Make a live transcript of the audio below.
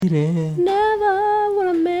Never would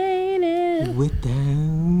have made it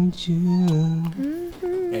without you.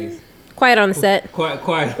 Mm-hmm. Hey. Quiet on the set. Quiet.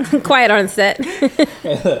 Quiet on the set.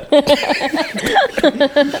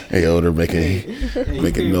 Hey, Older making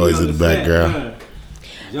noise in the background.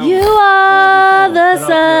 You are the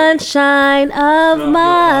sunshine of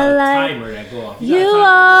my life. You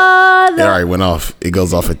are the... It already went off. It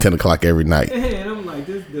goes off at 10 o'clock every night. And I'm like,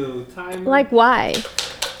 this dude, timer. Like, why?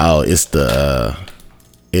 Oh, it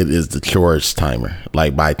is the chores timer.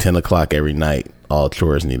 Like, by 10 o'clock every night, all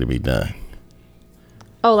chores need to be done.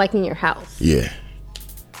 Oh, like in your house? Yeah.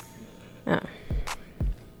 Oh.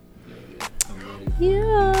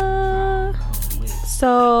 Yeah.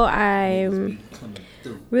 So, I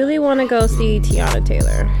really want to go see Teyana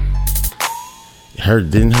Taylor.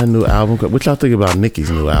 Didn't her new album come? What y'all think about Nicki's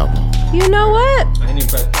new album? You know what? I didn't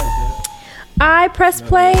press play. I pressed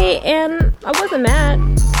play and I wasn't mad.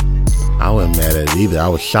 I wasn't mad at it either. I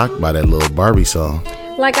was shocked by that little Barbie song.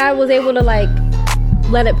 Like, I was able to, like,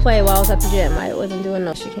 let it play while I was at the gym. I wasn't doing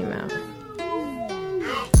no. She came out.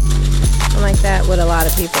 I'm like that with a lot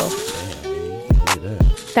of people.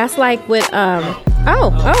 That's like with okay.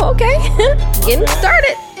 Getting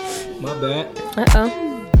started. My bad.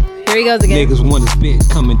 Here he goes again. Niggas want to spit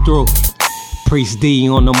coming through. Priest D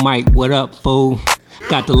on the mic. What up, fool?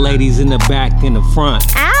 Got the ladies in the back and the front.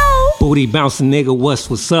 Ow! Booty bouncing, nigga.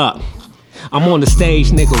 What's up? I'm on the stage,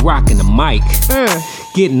 nigga, rocking the mic.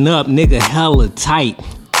 Getting up, nigga, hella tight.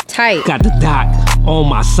 Got the doc on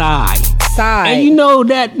my side. And you know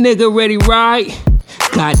that nigga ready ride?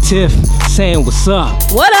 Got Tiff saying what's up.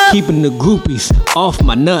 What up? Keeping the groupies off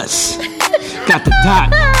my nuts. Got the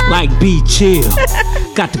doc like be chill.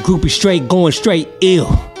 Got the groupie straight going straight ill.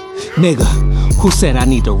 Nigga, who said I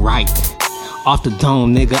need to write? Off the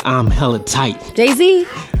dome, nigga, I'm hella tight. Jay-Z?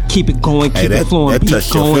 Keep it going, keep it flowing, that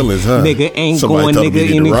beat going. Feelings, huh? Nigga ain't Somebody going,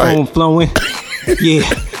 nigga in the phone flowing. Yeah,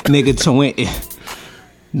 nigga showing it.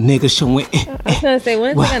 Nigga showing it. I was gonna say,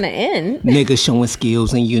 when's it gonna end? Nigga showing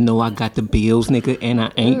skills, and you know I got the bills, nigga, and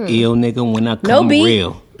I ain't ill, nigga, when I come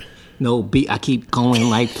real. No beat, I keep going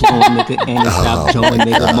like flowing, nigga, and it stop showing,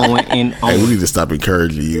 nigga, mowing and on. Hey, we need to stop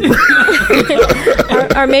encouraging you.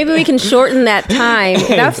 or maybe we can shorten that time.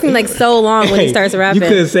 That seems like so long when he starts rapping. You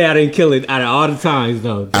couldn't say I didn't kill it out of all the times,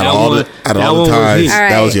 though. Out of all the times,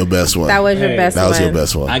 that was your best one. That was your best one. That was your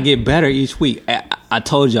best one. I get better each week. I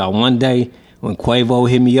told y'all one day when Quavo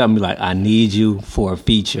hit me up and be like, I need you for a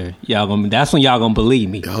feature. That's when y'all gonna believe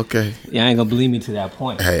me. Okay. Y'all ain't gonna believe me to that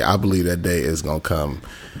point. Hey, I believe that day is gonna come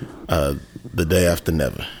the day after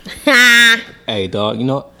never. Hey, dog, you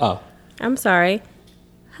know, I'm sorry.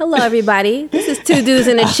 Hello, everybody. This is Two Dudes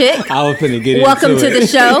and a Chick. I was finna get Welcome into to the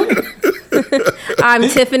show. I'm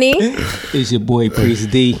Tiffany. It's your boy, Priest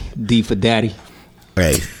D. D for Daddy.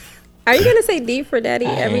 Hey. Are you gonna say D for Daddy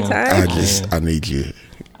every time? I need you.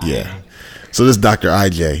 Yeah. So this is Dr.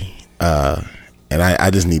 IJ, and I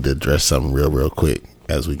just need to address something real quick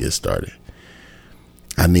as we get started.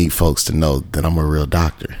 I need folks to know that I'm a real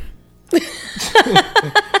doctor.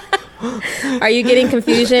 Are you getting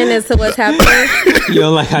confusion as to what's happening? You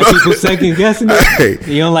don't like how people second guessing it? Hey,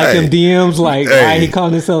 you don't like them DMs? Like, why he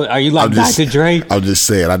calling himself? Are you like Dr. Dre? I'm just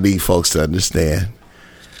saying, I need folks to understand.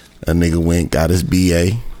 A nigga went, got his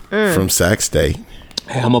BA from Sac State.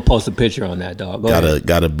 Hey, I'm going to post a picture on that, dog.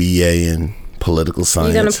 Got a BA in political science.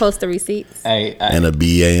 You going to post the receipts? And a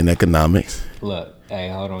BA in economics. Look, hey,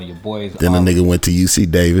 hold on, your boys. Then a nigga went to UC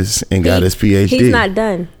Davis and got his PhD. He's not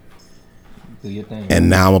done. Do your thing. And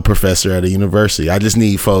now I'm a professor at a university. I just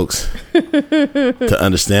need folks to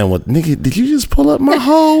understand what, nigga, did you just pull up my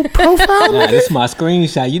whole profile? Nah, this is my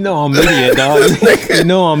screenshot. You know I'm media, dog. You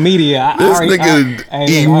know I'm media. This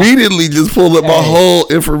nigga immediately just pulled up my whole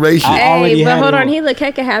information. Hey, but hold on. He look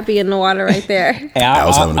hecka happy in the water right there. Hey, I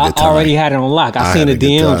was having a good time. I already had it on lock. I seen the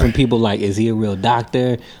DMs from people like, is he a real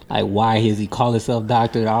doctor? Like, why does he call himself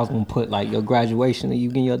doctor? I was going to put, like, your graduation and you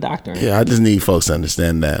getting your doctorate. Yeah, I just need folks to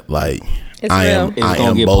understand that, like, it's I real.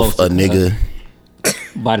 am both a nigga.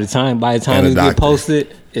 By the time it get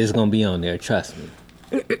posted, it's gonna be on there. Trust me.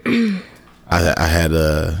 I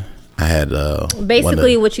had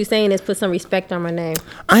basically what you saying is put some respect on my name.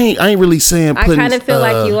 I ain't really saying. I kind of feel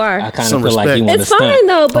like you are. I kind of feel like you want to It's fine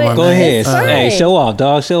though, but go ahead. Hey, show off,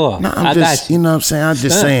 dog. Show off. No, I'm just, you know what I'm saying. I'm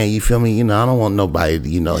just saying. You feel me? You know, I don't want nobody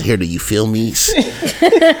to, hear the you feel me's.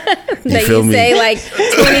 That you say like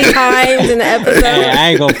 20 times in the episode. Hey, I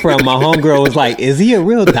ain't gonna front. My homegirl was like, "Is he a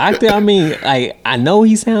real doctor?" I mean, like, I know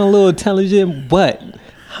he sound a little intelligent, but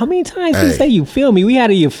how many times did he say you feel me? We had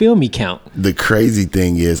a you feel me count. The crazy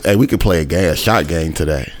thing is, we could play a shot game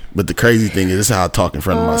today. But the crazy thing is, this is how I talk in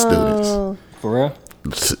front of my students. For real?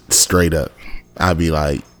 Straight up. I'd be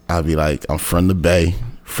like, I'll be like, I'm from the Bay,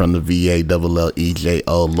 from the VA,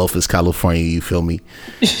 LLEJO, Loftus, California. You feel me?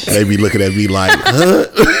 They be looking at me like, huh?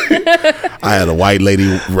 I had a white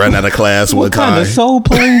lady run out of class one time. What kind of soul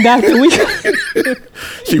playing doctor we?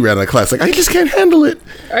 She ran out of class like, I just can't handle it.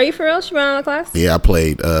 Are you for real? She ran out of class? Yeah, I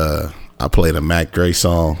played a Mac Dre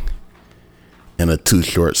song and a Too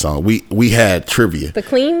Short song. We had trivia. The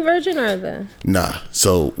clean version or the? Nah.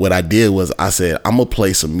 So what I did was I said, I'm gonna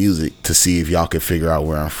play some music to see if y'all can figure out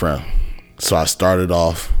where I'm from. So I started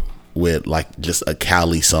off with like just a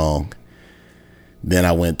Cali song. Then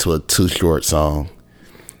I went to a Too Short song.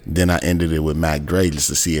 Then I ended it with Mac Dre just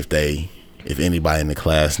to see if anybody in the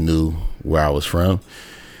class knew where I was from.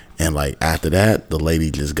 And like after that, the lady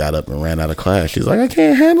just got up and ran out of class. She's like, I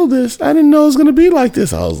can't handle this. I didn't know it was gonna be like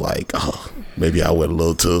this. I was like, oh, maybe I went a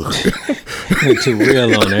little too too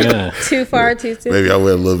real on it. Huh? Too far, too soon. Maybe I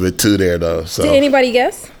went a little bit too there though. So did anybody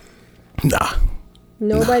guess? Nah.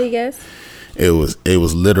 Nobody guessed? It was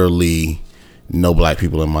literally no black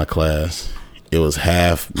people in my class. It was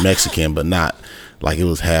half Mexican, but not like it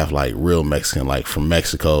was half like real Mexican, like from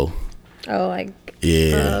Mexico. Oh, like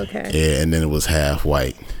yeah, oh, okay. Yeah, and then it was half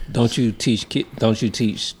white. Don't you teach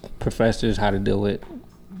professors how to deal with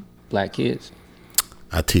black kids?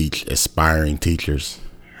 I teach aspiring teachers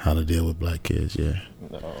how to deal with black kids. Yeah.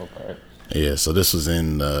 Oh, okay. Yeah. So this was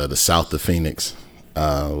in the south of Phoenix,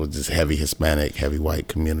 with this heavy Hispanic, heavy white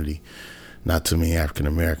community. Not too many African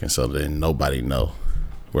Americans, so then nobody know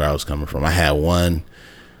where I was coming from. I had one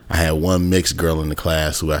mixed girl in the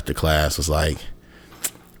class who after class was like,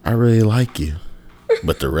 I really like you.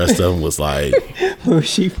 But the rest of them was like, where's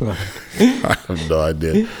she from? I have no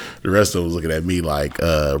idea. The rest of them was looking at me like,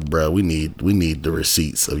 bro, we need the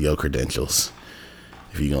receipts of your credentials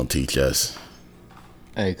if you're gonna teach us.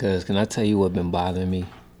 Hey, cuz, can I tell you what been bothering me?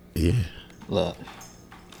 Yeah. Look,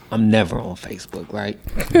 I'm never on Facebook, right?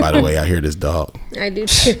 By the way, I hear this dog. I do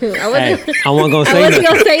too. I wasn't gonna say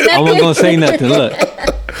nothing. I wasn't gonna say nothing. Look,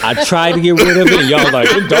 I tried to get rid of it, and y'all like,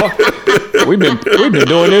 this dog. We've been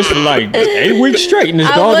doing this for like 8 weeks straight, and this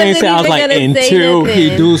dog ain't say. I was like, until he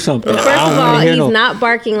do something. Well, first of all, he's not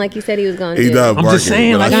barking like you said he was going to. He's not barking. I'm just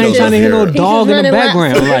saying, like I ain't trying to hear no dog in the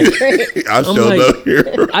background. Like I showed up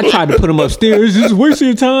here. I tried to put him upstairs. This is wasting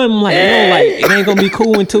your time. I'm like, no, like it ain't gonna be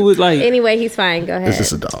cool until it's like. Anyway, he's fine. Go ahead. It's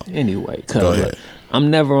just a dog. Anyway, go ahead. I'm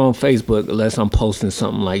never on Facebook unless I'm posting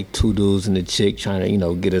something like 2 dudes and a chick trying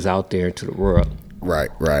to, get us out there into the world. Right.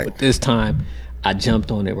 But this time, I jumped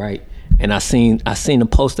on it, right? And I seen a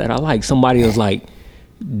post that I like. Somebody was like,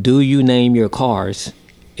 do you name your cars?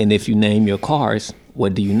 And if you name your cars,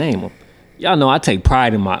 what do you name them? Y'all know I take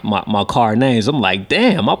pride in my car names. I'm like,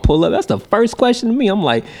 damn, I pull up. That's the first question to me. I'm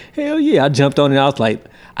like, hell yeah. I jumped on it. I was like,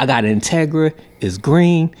 I got an Integra. It's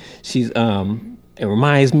green. She's it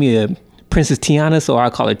reminds me of Princess Tiana, so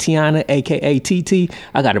I call her Tiana, aka TT.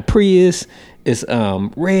 I got a Prius. It's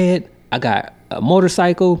red. I got a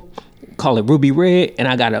motorcycle. Call it Ruby Red, and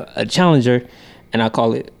I got a Challenger, and I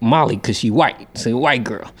call it Molly because she white. So white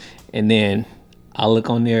girl. And then I look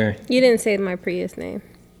on there. You didn't say my Prius name.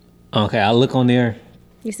 Okay, I look on there.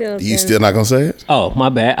 You still not gonna say it? Oh, my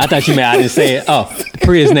bad. I thought you meant I didn't say it. Oh, the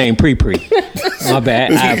Prius name Pre. My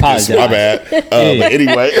bad. I apologize. My bad. But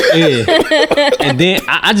anyway. Yeah. And then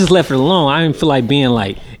I just left it alone. I didn't feel like being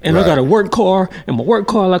like, and I got a work car, and my work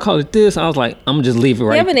car, I call it this. I was like, I'm gonna just leave it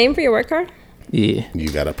right. You have a name for your work car? Yeah. You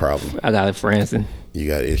got a problem. I got it, Franzen. You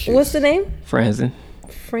got issues. What's the name? Franzen.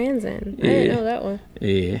 Franzen. I didn't know that one.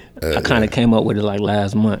 Yeah. I kind of came up with it like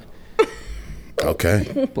last month.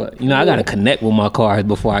 Okay. But, I got to connect with my cars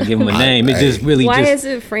before I give them a name. It just really Why is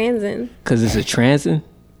it Franzen? Because it's a Transin,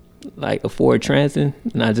 like a Ford Transin.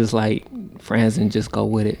 And I just like Franzen, just go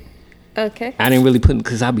with it. Okay. I didn't really put,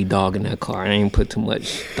 because I be dogging that car. I ain't put too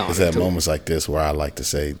much thought It's at moments like this where I like to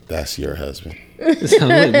say, that's your husband. So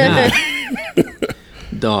look,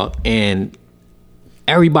 dog, and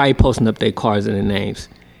everybody posting up their cars and their names.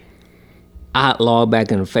 I log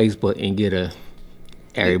back into Facebook and get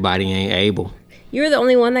everybody ain't able. You were the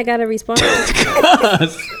only one that got a response. Can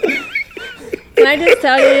I just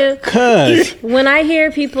tell you? Cause when I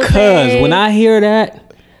hear people say, when I hear that,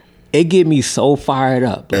 it get me so fired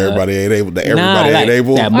up. Everybody ain't able. Everybody ain't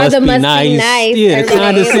able. That must be nice. Yeah, the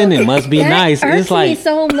condescending must be nice. It's like me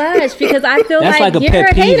so much because I feel that's like you're a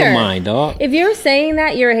pet a hater. peeve of mine, dog. If you're saying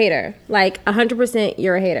that, you're a hater. Like 100%,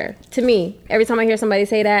 you're a hater. To me, every time I hear somebody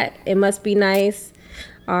say that, it must be nice,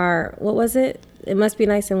 or what was it? It must be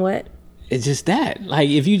nice and what? It's just that. Like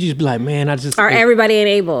if you just be like, man, everybody ain't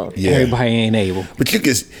able. Yeah. Everybody ain't able. But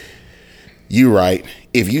you're right.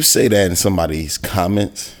 If you say that in somebody's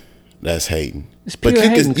comments, that's hating. But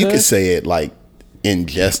you can say it like in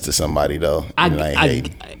jest to somebody though.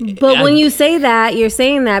 But when you say that, you're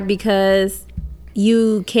saying that because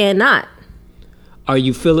you cannot. Or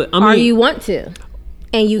you feel it. Or you want to.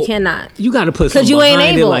 And you cannot. You got to put something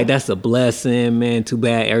behind it. Like, that's a blessing, man. Too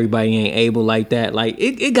bad everybody ain't able like that. Like,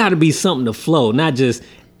 it got to be something to flow, not just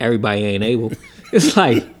everybody ain't able. It's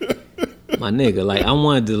like, my nigga, like, I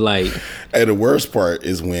wanted to, like... Hey, the worst part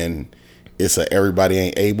is when it's a everybody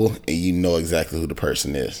ain't able and you know exactly who the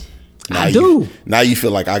person is. Now now you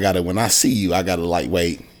feel like when I see you, I got to, like,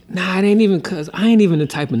 wait. Nah, it ain't even because I ain't even the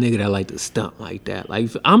type of nigga that like to stunt like that.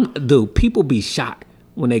 Like, people be shocked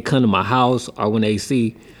when they come to my house or when they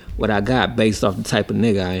see what I got based off the type of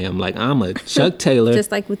nigga I am. Like, I'm a Chuck Taylor.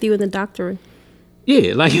 Just like with you and the doctor.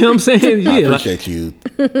 Yeah, like, you know what I'm saying? Yeah, I appreciate you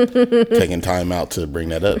taking time out to bring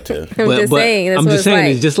that up, too. I'm just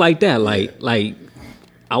saying, it's just like that. Like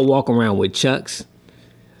I walk around with Chucks,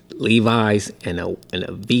 Levi's, and a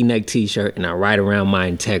V-neck T-shirt, and I ride around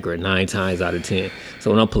my Integra 9 times out of 10.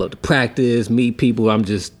 So when I pull up to practice, meet people,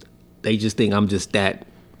 they just think I'm just that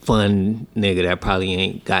fun nigga that probably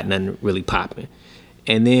ain't got nothing really popping.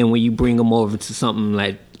 And then when you bring them over to something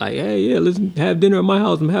like hey, yeah, let's have dinner at my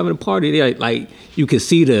house, I'm having a party, like you can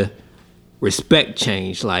see the respect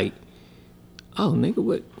change. Like, oh, nigga,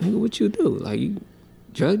 what you do? Like, you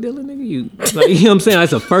drug dealer, nigga? You know what I'm saying? That's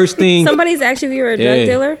the first thing. Somebody's asking if you're a drug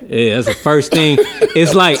dealer? Yeah, that's the first thing.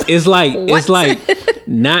 It's like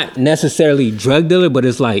not necessarily drug dealer, but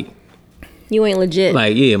it's like, you ain't legit.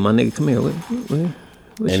 Like, yeah, my nigga, come here.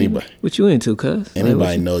 What you into, cuz?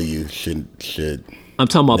 Anybody know you should. I'm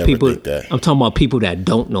talking about people. I'm talking about people that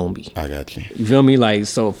don't know me. I got you. You feel me? Like,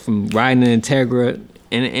 so from riding an Integra,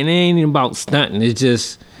 and it ain't even about stunting. It's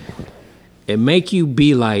just it make you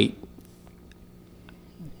be like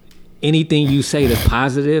anything you say that's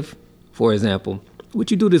positive. For example, what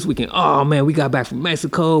you do this weekend? Oh man, we got back from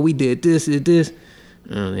Mexico. We did this.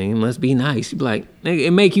 Oh, it must be nice. You be like,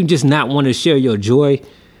 it make you just not want to share your joy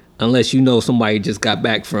unless you know somebody just got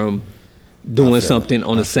back from doing something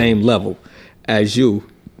on the same level as you,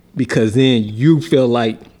 because then you feel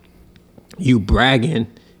like you bragging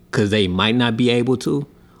because they might not be able to,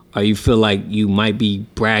 or you feel like you might be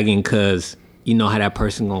bragging because you know how that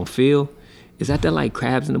person gonna feel. Is that like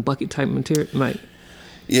crabs in a bucket type material? Like,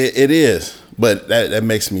 yeah, it is. But that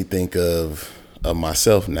makes me think of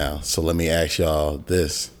myself now. So let me ask y'all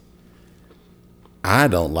this. I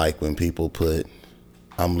don't like when people put,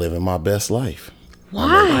 I'm living my best life.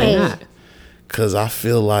 Why not? Because I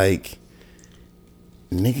feel like,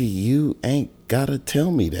 nigga, you ain't gotta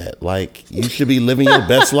tell me that. Like, you should be living your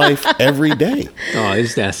best life every day. Oh,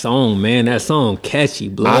 it's that song, man. That song catchy,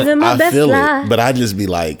 blood. I feel it, but I just be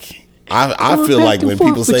like, I feel like when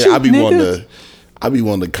people say, I be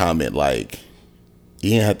wanting to comment like,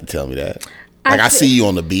 you didn't have to tell me that. Like, I see you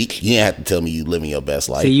on the beach. You ain't have to tell me you living your best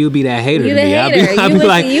life. See, you be that hater. You the hater. I be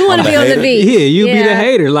like, you want to be on the beach. Yeah, you be the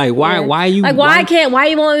hater. Like, why you? Like, why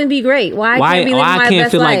you won't even be great? Why can't be living my best life? I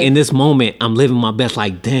can't feel like in this moment I'm living my best.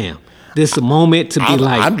 Like, damn, this is a moment to be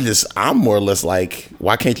I'm more or less like,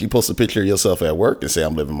 why can't you post a picture of yourself at work and say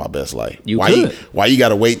I'm living my best life? Why you got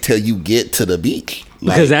to wait till you get to the beach?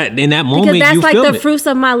 Because in that moment, because that's you like feel the fruits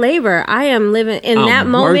of my labor. I am living in that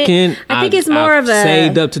moment. Working, I think it's more of a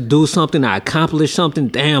saved up to do something. I accomplished something.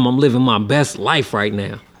 Damn, I'm living my best life right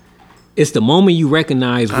now. It's the moment you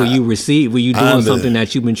recognize where you doing something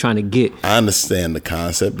that you've been trying to get. I understand the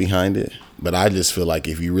concept behind it, but I just feel like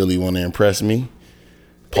if you really want to impress me,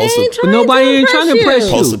 nobody ain't trying to impress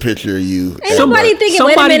you. Post a picture of you. Ain't somebody thinking,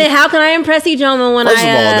 wait a minute, how can I impress you, gentlemen? When First of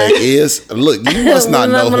all, that is, look, you must not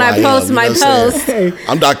know when I post my post.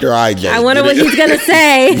 I'm Dr. IJ. I wonder what he's gonna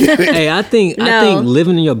say. Hey, I think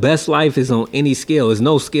living in your best life is on any scale. There's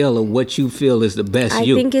no scale of what you feel is the best I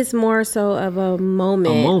think it's more so of a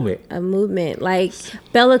moment. A movement. Like,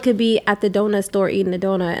 Bella could be at the donut store eating a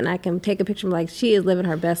donut, and I can take a picture of like, she is living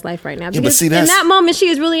her best life right now. Yeah, but see, in that moment, she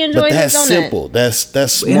is really enjoying this donut. That's simple. That's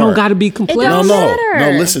smart. It don't got to be complex.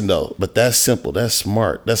 No, listen though. But that's simple. That's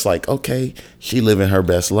smart. That's like, okay, she living her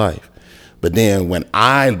best life. But then when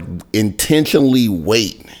I intentionally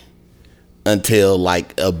wait until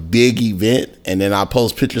like a big event, and then I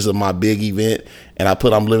post pictures of my big event, and I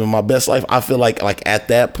put I'm living my best life, I feel like at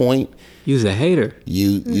that point, you's a hater.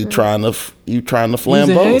 You trying to flambeau. You's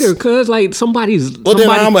a hater, cause like somebody's. Well, then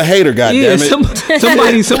I'm a hater. Goddamn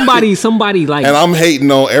it! Somebody like. And I'm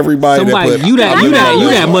hating on everybody. You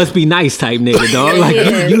that must be nice type nigga, dog. Like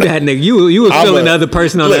you that nigga. You was feeling the other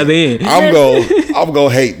person on the other end. I'm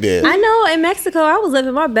gonna hate that. I know. In Mexico, I was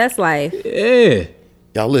living my best life. Yeah.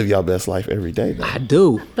 Y'all live y'all best life every day, though. I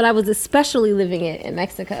do. But I was especially living it in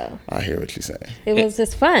Mexico. I hear what you're saying. It was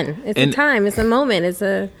just fun. It's a time. It's a moment. It's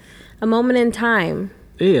a A moment in time.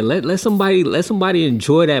 Yeah, let somebody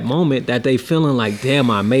enjoy that moment that they feeling like,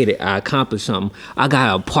 damn, I made it. I accomplished something. I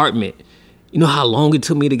got an apartment. You know how long it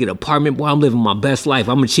took me to get an apartment? Boy, I'm living my best life.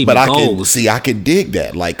 I'm achieving goals. I can dig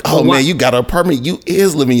that. Like, oh man, you got an apartment. You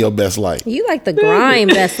is living your best life. You like the grind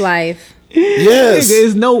best life. Yes.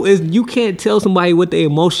 You can't tell somebody what they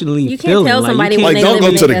emotionally feeling. Tell somebody like don't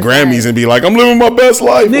go to the Grammys life. And be like, I'm living my best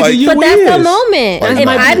life. Nigga, like, but that's the moment. Like,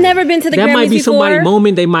 I've never been to the Grammys before. That might be somebody's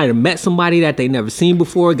moment. They might have met somebody that they never seen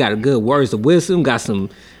before. Got a good words of wisdom. Got some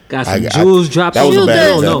jewels dropped. That was a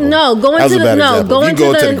bad example. Going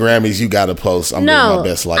to the Grammys, you got to post. I'm living my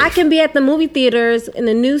best life. I can be at the movie theaters in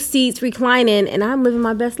the new seats reclining, and I'm living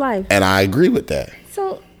my best life. And I agree with that.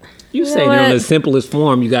 So. You say in the simplest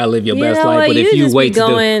form, you gotta live your best life. But if you wait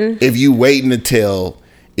if you waiting until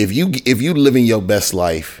if you living your best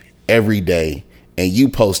life every day and you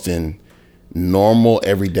posting normal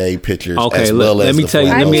everyday pictures, okay, as well let me tell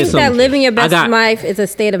you. I think that living your best life is a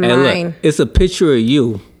state of mind. Look, it's a picture of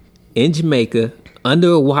you in Jamaica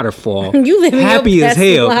under a waterfall, you living happy your as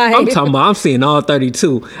best hell. life. I'm talking about. I'm seeing all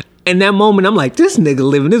 32. In that moment, I'm like, this nigga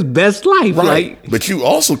living his best life. Right. Like, but you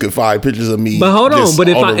also could find pictures of me. But hold on. But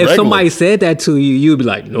if somebody said that to you, you'd be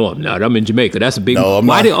like, no, I'm not. I'm in Jamaica. That's a big. No, I'm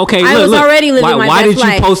not. I was already living my best life. Why did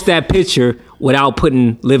you post that picture without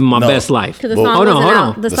putting living my best life? Because the song wasn't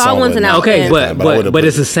out. The song wasn't out. Okay, but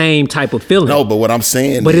it's the same type of feeling. No, but what I'm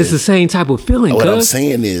saying But it's the same type of feeling. What I'm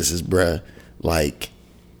saying is, bruh, like,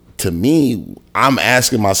 to me, I'm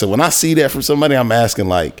asking myself, when I see that from somebody, I'm asking,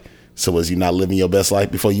 like, so was you not living your best life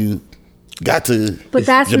before you got to But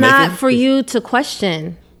that's Jamaica? not for you to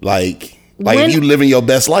question. Like if you living your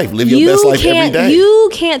best life, live your best life every day. You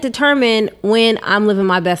can't determine when I'm living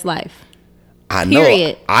my best life. I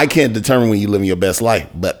know. I can't determine when you living your best life,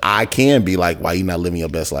 but I can be like, why you not living your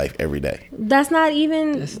best life every day? That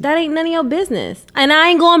ain't none of your business. And I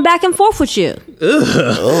ain't going back and forth with you.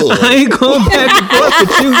 I ain't going back and forth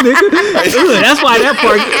with you, nigga. That's why that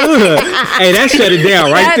part. Hey, that shut it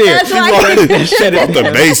down right there. That shut it the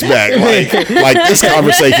bass back. Like this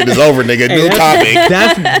conversation is over, nigga. New topic.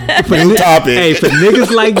 That's new topic. Hey, for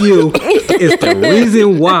niggas like you, it's the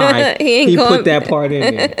reason why he put that part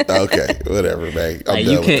in there. Okay, whatever. Man. I'm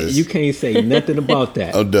done with this. You can't say nothing about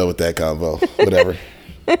that. I'm done with that convo. Whatever.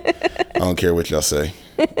 I don't care what y'all say.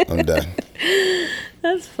 I'm done.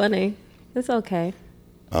 That's funny. It's okay.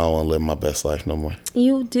 I don't want to live my best life no more.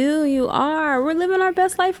 You do. You are. We're living our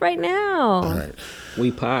best life right now. All right.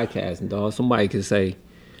 We podcasting, dog. Somebody could say,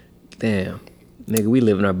 damn, nigga, we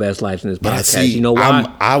living our best life in this podcast. See, you know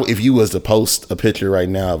why? If you was to post a picture right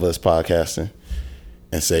now of us podcasting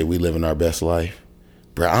and say we living our best life,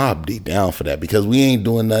 bro, I'll be down for that because we ain't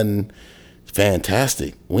doing nothing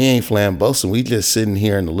fantastic. We ain't flambosing. We just sitting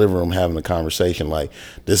here in the living room having a conversation. Like,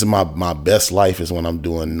 this is my best life is when I'm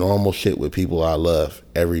doing normal shit with people I love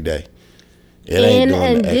every day. In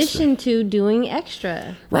addition to doing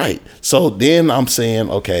extra. Right. So then I'm saying,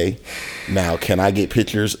 okay, now can I get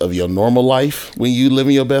pictures of your normal life when you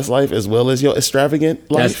living your best life as well as your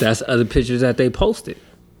extravagant life? That's other pictures that they posted.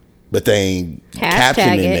 But they ain't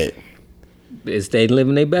captioning it. Is they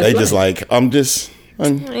living their best life. They just like,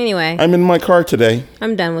 anyway, I'm in my car today.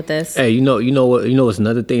 I'm done with this. Hey, you know what's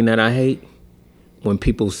another thing that I hate? When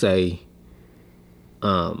people say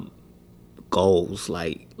goals.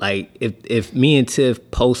 Like if me and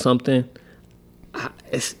Tiff post something,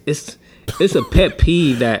 it's a pet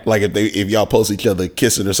peeve that like if y'all post each other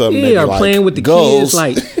kissing or something, yeah, or playing with the goals.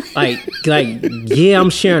 Kids, like yeah,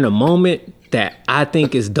 I'm sharing a moment that I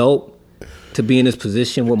think is dope to be in this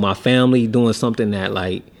position with my family, doing something that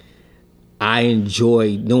like I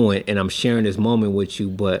enjoy doing, and I'm sharing this moment with you.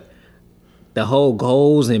 But the whole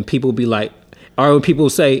goals and people be like, or when people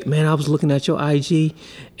say, "Man, I was looking at your IG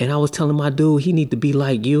and I was telling my dude he need to be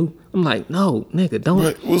like you." I'm like, "No, nigga, don't."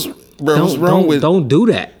 What's wrong with? Don't do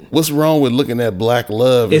that. What's wrong with looking at black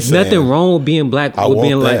love? It's nothing wrong with being black, with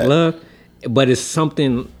being like love, but it's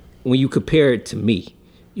something when you compare it to me.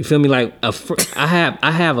 You feel me? Like I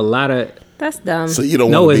have a lot of. That's dumb. So you don't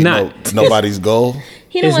want to be nobody's goal?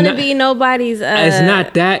 He don't want to be nobody's... it's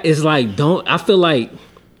not that. It's like, I feel like...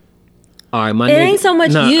 All right, it ain't so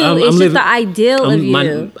much you. It's just the ideal of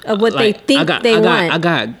you. Of what they think they want. I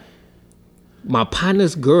got... My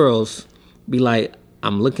partner's girls be like,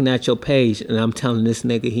 I'm looking at your page and I'm telling this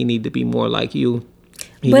nigga he need to be more like you.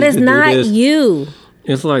 But it's not you.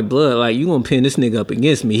 It's like, blood, like, you gonna pin this nigga up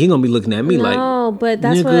against me. He gonna be looking at me like... No, but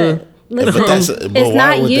that's nigga, what... Listen, but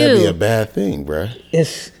why would that be a bad thing, bruh?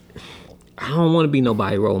 I don't want to be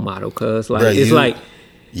nobody role model, cuz like bruh, it's like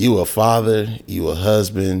you a father, you a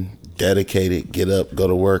husband, dedicated, get up, go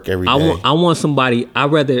to work every day. I want somebody. I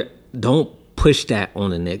rather don't push that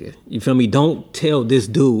on a nigga. You feel me? Don't tell this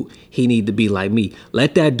dude he need to be like me.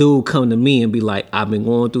 Let that dude come to me and be like, I've been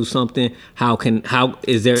going through something. How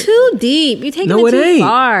is there too deep? You taking it too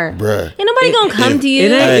far, bruh. Ain't nobody gonna come to you.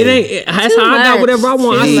 It ain't. That's how I got whatever I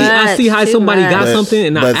want. I see how somebody got something,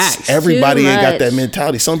 and I ask. Everybody ain't got that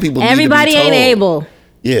mentality. Some people. Everybody ain't able.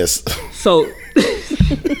 Yes. So.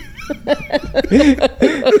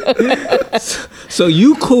 So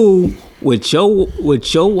you cool with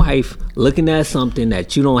your wife looking at something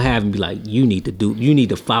that you don't have and be like, you need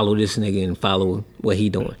to follow this nigga and follow what he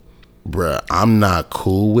doing. Bruh, I'm not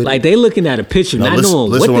cool with like, they looking at a picture, not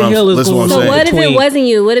knowing what the hell is going on. So what if it wasn't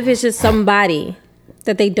you? What if it's just somebody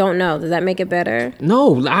that they don't know? Does that make it better?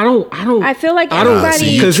 No, I don't. I feel like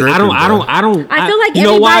everybody. Because I feel like you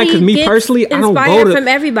know why? Because me personally, I don't go to from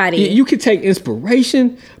everybody. You can take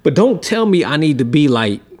inspiration, but don't tell me I need to be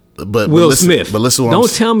like Will Smith. But listen,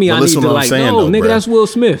 don't tell me I need to like. No, nigga, that's Will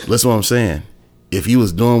Smith. Listen what I'm saying. If you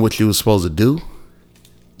was doing what you was supposed to do,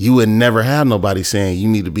 you would never have nobody saying you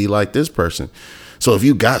need to be like this person. So if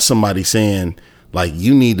you got somebody saying like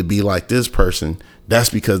you need to be like this person, that's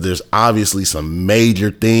because there's obviously some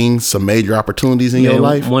major things, some major opportunities in your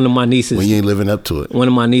life. One of my nieces, when you ain't living up to it. One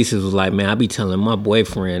of my nieces was like, man, I be telling my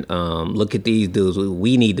boyfriend, look at these dudes.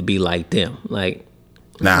 We need to be like them. Like,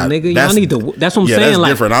 nah, nigga, y'all need to. That's what I'm saying. That's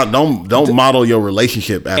like, different. Don't model your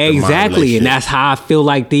relationship after exactly, and that's how I feel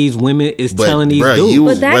like these women is telling these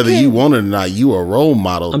dudes. Whether you want it or not, you a role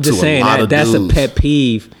model. I'm just saying that's a pet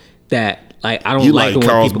peeve that. Like, I don't you like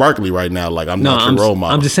Charles Barkley right now. Like, I'm not your role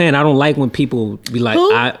model. I'm just saying I don't like when people be like,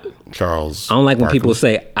 Charles. I don't like when people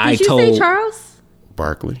say I told. Did you say Charles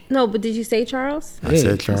Barkley? No, but did you say Charles? I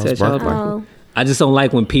said Charles Barkley. Oh. I just don't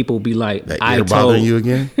like when people be like, that I told bothering you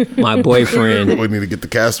again? My boyfriend. We need to get the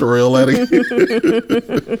castor oil out of you.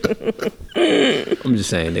 I'm just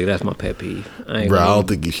saying, nigga, that's my pet peeve. Bro, I don't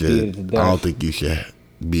think you should. I don't think you should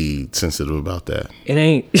be sensitive about that. It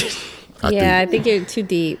ain't. I think you're too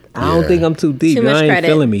deep. I don't think I'm too deep. Too much credit.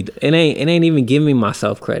 Feeling me. It ain't even giving me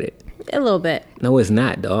myself credit. A little bit. No, it's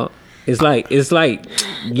not, dog. It's like you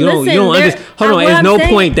don't understand. Hold on, there's no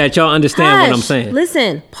point that y'all understand what I'm saying.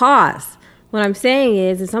 Listen, pause. What I'm saying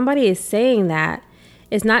is, if somebody is saying that,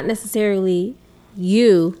 it's not necessarily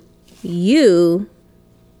you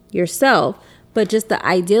yourself, but just the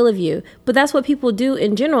ideal of you. But that's what people do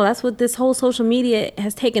in general. That's what this whole social media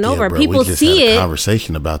has taken over. Bro, people we just see had a it.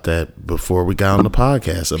 Conversation about that before we got on the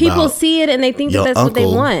podcast. People see it and they think that that's what they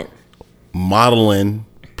want. Modeling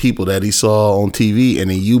people that he saw on TV,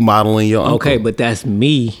 and then you modeling your uncle. Okay, but that's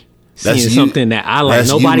me seeing something that I like.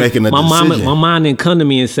 Nobody. My mom didn't come to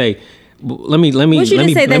me and say, Let me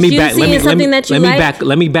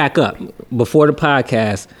back up. Before the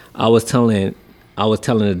podcast, I was telling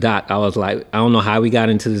the doc, I was like, I don't know how we got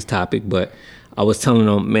into this topic, but I was telling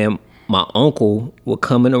them, man, my uncle would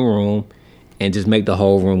come in the room and just make the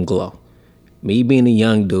whole room glow. Me being a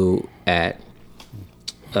young dude at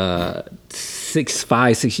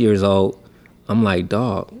 6 years old, I'm like,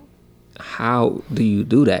 dog, how do you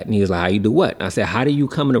do that? And he was like, how you do what? And I said, how do you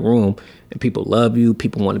come in the room and people love you,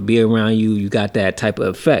 people want to be around you, you got that type of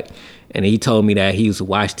effect? And he told me that he used to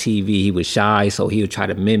watch TV, he was shy, so he would try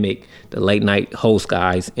to mimic the late night host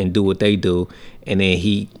guys and do what they do. And then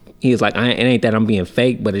he was like, it ain't that I'm being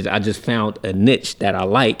fake, but I just found a niche that I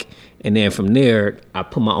like. And then from there, I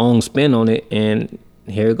put my own spin on it, and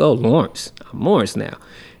here it goes, Lawrence. I'm Lawrence now.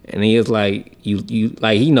 And he was like, you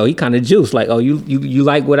like, he kind of juiced, like, oh, you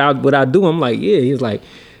like what I do? I'm like, yeah. He was like,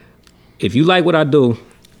 if you like what I do,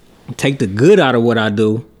 take the good out of what I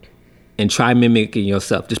do and try mimicking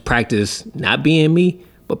yourself. Just practice not being me,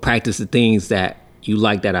 but practice the things that you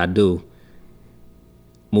like that I do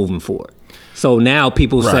moving forward. So now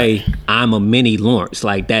people say I'm a mini Lawrence,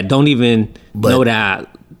 like that. Don't even know that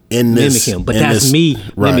I mimic him, but that's me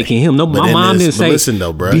mimicking him. No, my mom didn't say, listen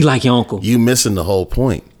though, bro, be like your uncle. You missing the whole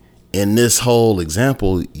point. In this whole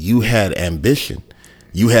example, you had ambition.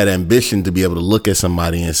 You had ambition to be able to look at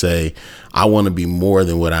somebody and say, I want to be more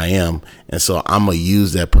than what I am. And so I'm going to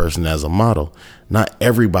use that person as a model. Not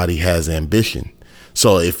everybody has ambition.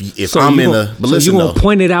 So if I'm in a, but listen, you gonna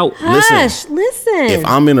point it out. Listen. If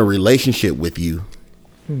I'm in a relationship with you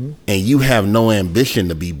and you have no ambition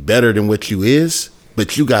to be better than what you is,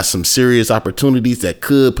 but you got some serious opportunities that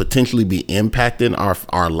could potentially be impacting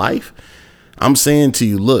our life, I'm saying to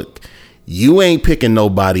you, look, you ain't picking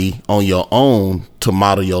nobody on your own to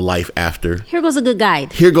model your life after. Here goes a good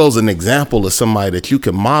guide. Here goes an example of somebody that you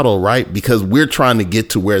can model, right? Because we're trying to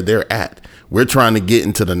get to where they're at. We're trying to get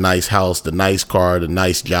into the nice house, the nice car, the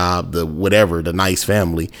nice job, the whatever, the nice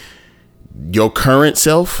family. Your current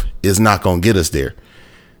self is not going to get us there.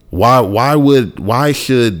 Why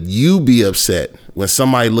should you be upset when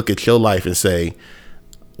somebody look at your life and say,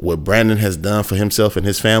 what Brandon has done for himself and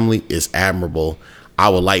his family is admirable. I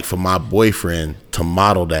would like for my boyfriend to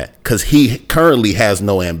model that, because he currently has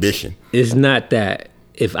no ambition. It's not that.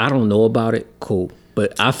 If I don't know about it, cool.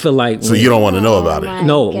 But I feel like... So you don't want to know about it?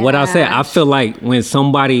 No, what I said, I feel like when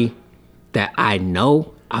somebody that I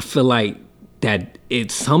know, I feel like that it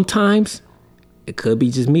sometimes, it could be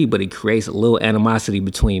just me, but it creates a little animosity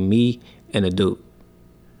between me and the dude.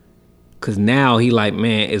 Because now he like,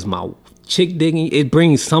 man, is my... chick digging, it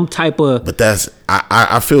brings some type of. But that's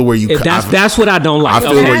I feel where you. That's what I don't like. I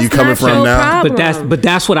feel where you coming from now. But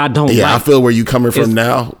that's what I don't like. Yeah, I feel where you coming from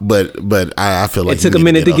now. But I feel like it took a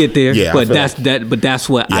minute to get there. Yeah, but that's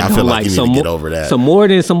what I don't feel like. You need to get over that. So more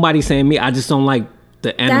than somebody saying me, I just don't like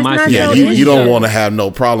the animosity. Yeah, you don't want to have no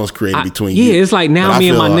problems created between you. Yeah, it's like now me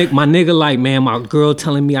and my nigga like, man, my girl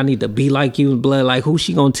telling me I need to be like you, blood. Like, who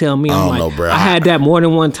she gonna tell me? I don't know, bro. I had that more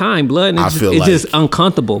than one time, blood. And it's just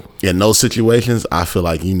uncomfortable. In those situations, I feel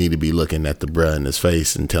like you need to be looking at the bruh in his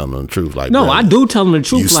face and telling him the truth. Like, no, I do tell him the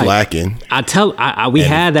truth. You slacking. We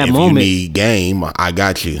had that moment. If you need game, I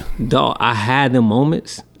got you. Dog, I had the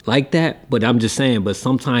moments like that, but I'm just saying. But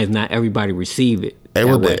sometimes not everybody receive it.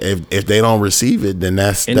 If they don't receive it, then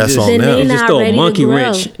that's on them. It's just throw a monkey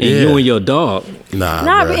wrench in you and your dog.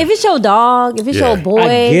 Nah, if it's your dog, if it's your boy,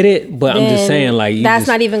 I get it. But I'm just saying, like, that's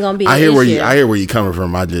not even gonna be. I hear where you coming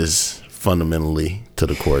from. I just fundamentally to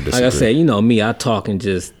the core disagree. Like I said, you know me, I talk and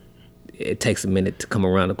just it takes a minute to come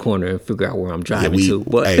around the corner and figure out where I'm driving to.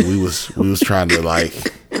 But we was trying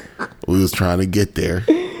to get there.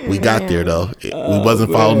 We got there though. We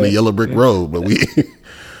wasn't following the yellow brick road, but we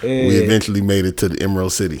eventually made it to the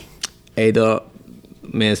Emerald City. Hey dog,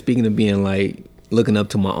 man, speaking of being like looking up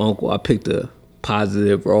to my uncle, I picked a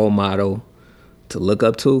positive role model to look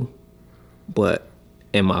up to. But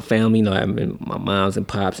in my family, you know, I mean, my moms and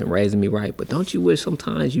pops and raising me right. But don't you wish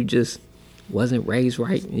sometimes you just wasn't raised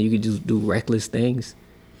right and you could just do reckless things?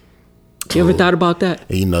 You ever thought about that?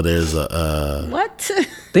 You know, there's a what?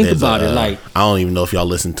 Think about it. Like, I don't even know if y'all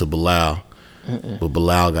listen to Bilal. But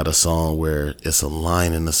Bilal got a song where it's a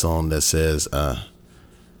line in the song that says,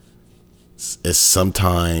 it's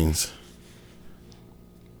sometimes,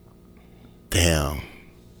 damn.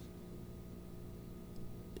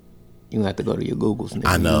 You gonna have to go to your Googles, nigga.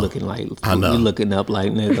 I know. You looking up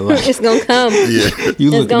like, nigga. Like, it's gonna come. Yeah.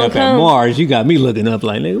 You looking up at Mars. You got me looking up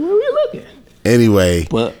like, nigga, where we looking? Anyway,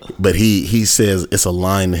 but he says, it's a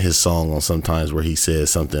line in his song on sometimes where he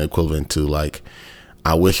says something equivalent to like,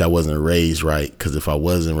 I wish I wasn't raised right, because if I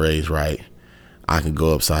wasn't raised right, I could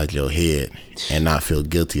go upside your head and not feel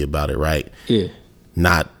guilty about it, right? Yeah.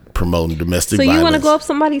 Not promoting domestic violence. So you want to go up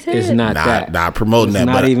somebody's head? It's not that. Not promoting it's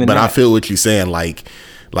that, but I feel what you're saying. Like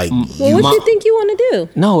well, what you think you want to do?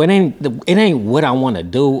 No, it ain't what I want to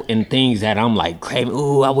do and things that I'm like craving.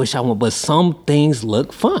 Ooh, I wish I would. But some things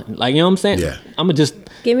look fun. Like, you know what I'm saying? Yeah. I'm gonna just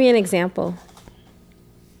give me an example.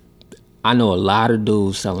 I know a lot of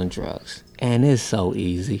dudes selling drugs. And it's so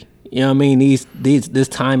easy. You know what I mean? This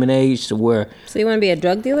time and age to where... So you want to be a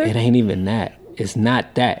drug dealer? It ain't even that. It's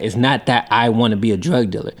not that. It's not that I want to be a drug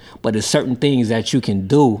dealer. But there's certain things that you can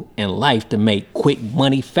do in life to make quick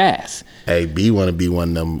money fast. Hey, B want to be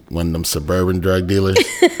one of them suburban drug dealers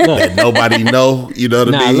that nobody know. You know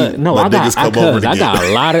what I mean? Look, no, I got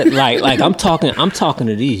a lot of... Like I'm talking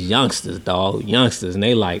to these youngsters, dog. Youngsters. And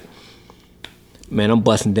they like... Man, I'm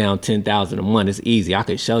busting down 10,000 a month. It's easy. I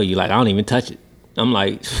could show you. Like, I don't even touch it. I'm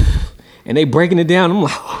like, and they breaking it down. I'm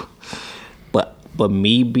like, but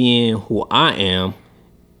me being who I am,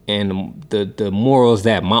 and the morals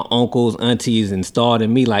that my uncles, aunties installed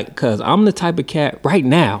in me, like, cause I'm the type of cat right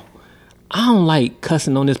now. I don't like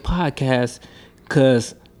cussing on this podcast,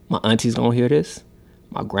 cause my auntie's gonna hear this,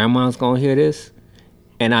 my grandma's gonna hear this,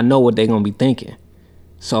 and I know what they're gonna be thinking.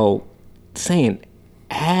 So saying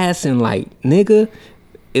ass and like nigga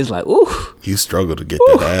is like, ooh. You struggle to get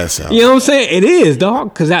that ass out. You know what I'm saying? It is,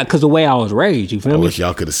 dog. Cause the way I was raised, you feel me? I wish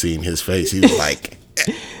y'all could have seen his face. He was like,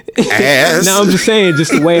 ass. No, I'm just saying,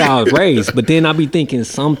 just the way I was raised. But then I be thinking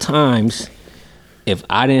sometimes if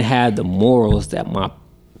I didn't have the morals that my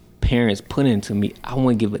parents put into me, I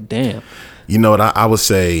wouldn't give a damn. You know what I would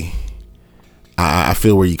say, I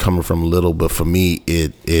feel where you're coming from a little, but for me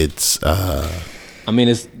it's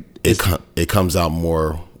it comes out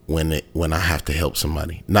more when I have to help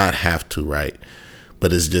somebody. Not have to, right?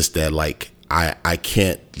 But it's just that like I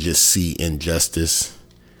can't just see injustice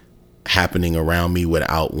happening around me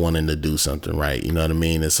without wanting to do something right. You know what I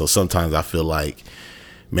mean? And so sometimes I feel like,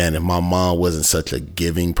 man, if my mom wasn't such a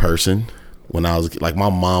giving person when I was like, my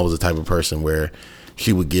mom was the type of person where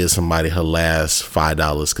she would give somebody her last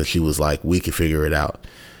 $5 because she was like, we could figure it out.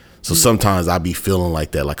 So sometimes I be feeling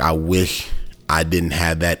like that. Like, I wish I didn't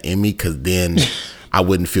have that in me, because then I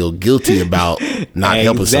wouldn't feel guilty about not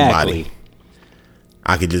helping somebody.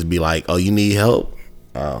 I could just be like, oh, you need help?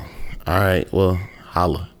 Oh, all right, well,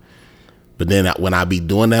 holla. But then when I be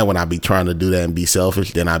doing that, when I be trying to do that and be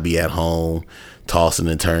selfish, then I be at home tossing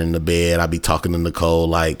and turning the bed. I be talking to Nicole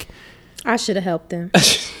like, I should have helped them.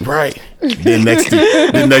 Right. Then next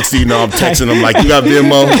thing you know, I'm texting them like, you got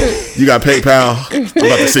Venmo? You got PayPal? I'm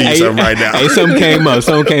about to send you something right now. Hey, something came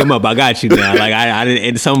up. I got you now. Like, I didn't,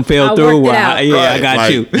 and something fell through. I got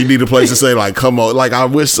like, you. You need a place to say, like, come on. Like, I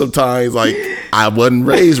wish sometimes, like, I wasn't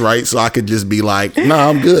raised right, so I could just be like, nah,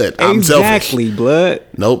 I'm good. I'm exactly, selfish. Blood.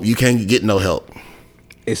 Nope, you can't get no help.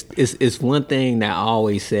 It's one thing that I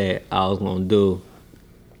always said I was gonna do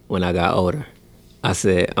when I got older. I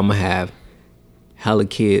said, I'm gonna have hella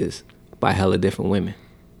kids by hella different women.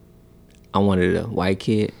 I wanted a white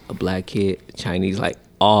kid, a black kid, Chinese, like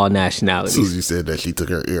all nationalities. As soon as you said that, she took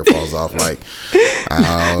her earphones off like,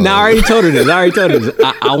 I already told her this.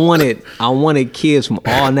 I wanted kids from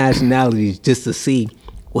all nationalities just to see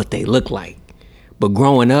what they look like. But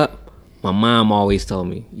growing up, my mom always told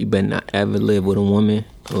me, you better not ever live with a woman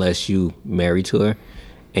unless you married to her.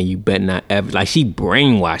 And you better not ever, like, she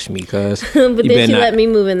brainwashed me, cuz. But then she let me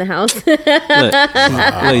move in the house. Look,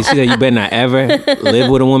 she said you better not ever live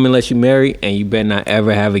with a woman unless you marry, and you better not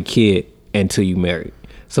ever have a kid until you marry.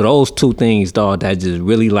 So those two things, dog, that just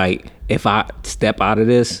really, like, if I step out of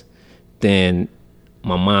this, then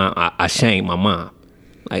my mom, I shame my mom.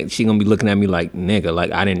 Like, she gonna be looking at me like, nigga,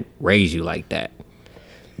 like, I didn't raise you like that.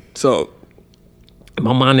 So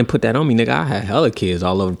my mom didn't put that on me, nigga. I had hella kids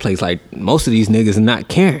all over the place. Like, most of these niggas are not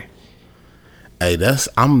caring. Hey, that's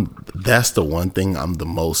the one thing I'm the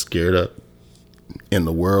most scared of in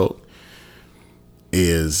the world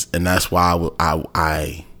is, and that's why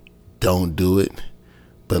I don't do it.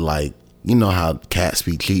 But, like, you know how cats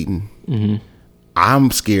be cheating? Mm-hmm. I'm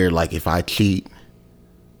scared, like, if I cheat,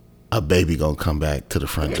 a baby gonna come back to the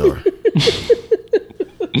front door.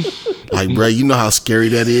 Like, bro, you know how scary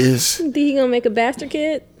that is? Think he gonna make a bastard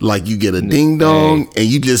kid? Like, you get a ding dong and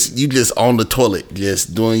you just on the toilet,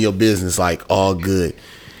 just doing your business, like, all good.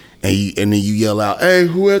 And then you yell out, hey,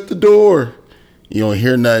 who at the door? You don't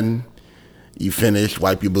hear nothing. You finish,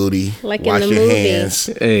 wipe your booty, like wash your hands,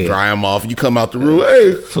 dry them off. You come out the room,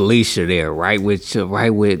 hey. Felicia there, right with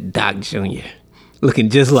Doc Jr. Looking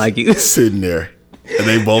just like you. Sitting there. And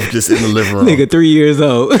they both just in the living room. Nigga 3 years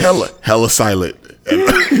old. Hella silent.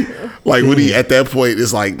 Like, when he at that point,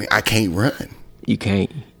 it's like, I can't run. You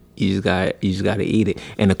can't. You just gotta eat it.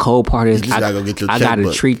 And the cold part is, I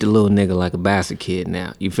gotta treat the little nigga like a bastard kid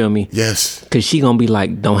now. You feel me? Yes. Cause she gonna be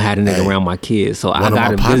like, don't have the nigga around my kids. So I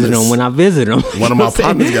gotta visit him when I visit him. One of my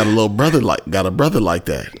partners got a brother like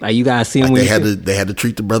that. Like, you gotta see him. Like, they had to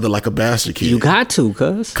treat the brother like a bastard kid. You got to,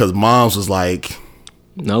 cause moms was like,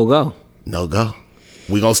 no go.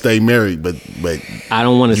 We gonna stay married, but I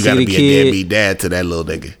don't want to see the kid. You gotta be a deadbeat dad to that little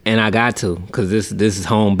nigga. And I got to, cause this is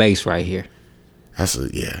home base right here. That's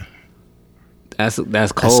cold.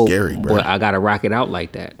 That's scary, bro. But I gotta rock it out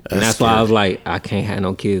like that. And that's why I was like, I can't have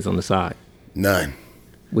no kids on the side. None.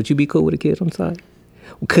 Would you be cool with a kid on the side?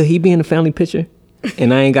 Could he be in the family picture?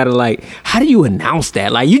 And I ain't gotta, like, how do you announce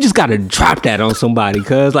that? Like, you just gotta drop that on somebody,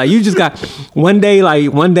 cuz, like, you just got one day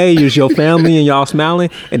it's your family and y'all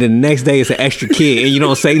smiling, and then the next day it's an extra kid and you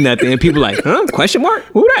don't say nothing, and people like, huh? Question mark?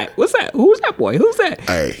 Who that? What's that? Who's that boy? Who's that?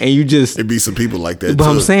 Hey, and you just, it'd be some people like that. But too.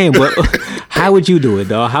 I'm saying, but how would you do it,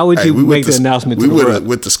 dog? How would you make the announcement to the world? We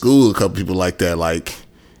went to school, a couple people like that, like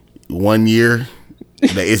 1 year,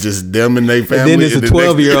 it's just them and their family. And then it's a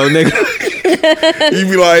 12-year-old nigga. You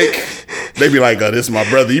be like, they be like, oh, this is my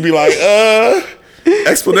brother. You be like,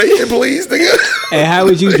 explanation, please, nigga. And how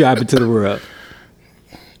would you drop it to the world?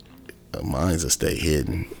 Mine's a stay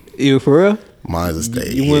hidden. You for real? Mine's a stay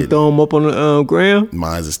hidden. You want to throw them up on the gram?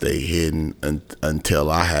 Mine's a stay hidden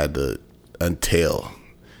until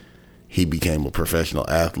he became a professional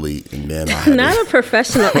athlete, and then not a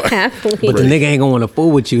professional athlete. But the nigga ain't gonna want to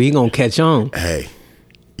fool with you. He gonna catch on. Hey,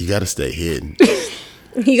 you gotta stay hidden.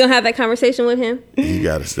 You gonna have that conversation with him? You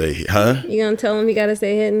gotta stay, huh? You gonna tell him he gotta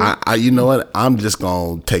stay hidden? You know what? I'm just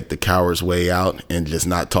gonna take the coward's way out and just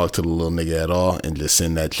not talk to the little nigga at all, and just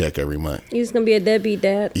send that check every month. You just gonna be a deadbeat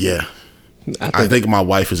dad? Yeah. I think my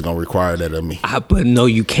wife is gonna require that of me. But no,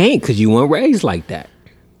 you can't, because you weren't raised like that.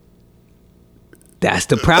 That's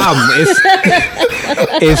the problem.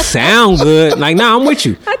 It sound good. Like, nah, I'm with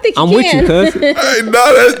you. I think I'm with you, cuz. Hey,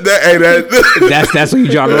 that's when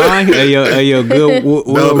you draw the line. Are you good?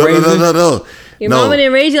 No. Your mama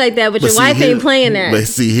didn't raise you like that, but your wife ain't playing that. But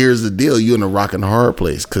see, here's the deal. You in a rock and hard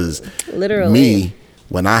place. Because me,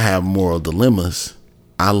 when I have moral dilemmas,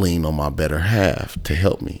 I lean on my better half to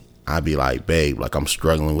help me. I be like, babe, like I'm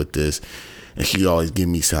struggling with this. And she always give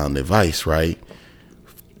me sound advice, right?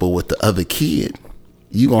 But with the other kid,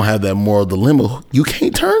 you gonna have that moral dilemma. You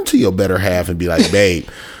can't turn to your better half and be like, babe,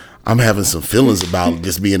 I'm having some feelings about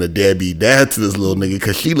just being a deadbeat dad to this little nigga,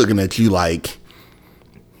 because she looking at you like,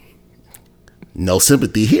 no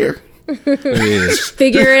sympathy here.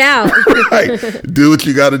 Figure it out. Right. Do what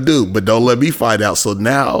you got to do, but don't let me find out. So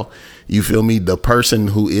now, you feel me? The person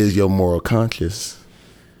who is your moral conscience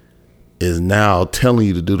is now telling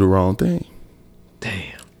you to do the wrong thing.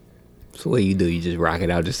 Damn. So what you do? You just rock it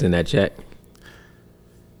out, just in that check?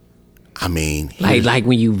 I mean, like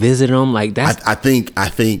when you visit them, like that's. I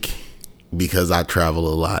think because I travel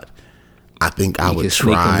a lot, I think I would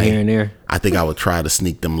try here and there. I think I would try to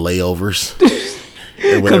sneak them layovers.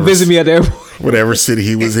 Come visit me at the airport. Whatever city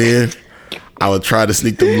he was in, I would try to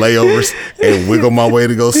sneak them layovers and wiggle my way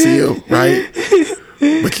to go see him, right?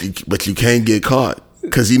 But you can't get caught,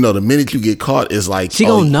 because the minute you get caught, it's like she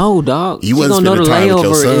gonna know, dog. You wasn't spending time with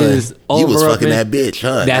your son. You was fucking that bitch,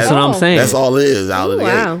 huh? That's what I'm saying. That's all it is out of the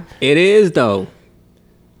gate. It is though.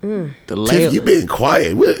 The layover. Tiff, you been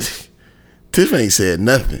quiet. Tiff ain't said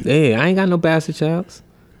nothing. Yeah, I ain't got no bastard childs.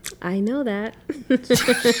 I know that.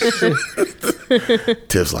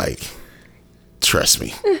 Tiff's like, trust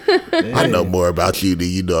me, I know more about you than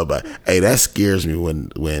you know about. Hey, that scares me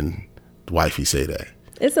when wifey say that.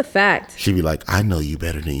 It's a fact. She be like, I know you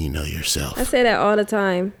better than you know yourself. I say that all the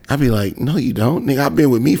time. I be like, no, you don't, nigga. I've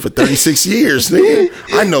been with me for 36 years, nigga.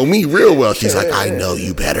 I know me real well. She's like, I know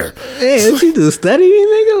you better. Hey, what you do, study me,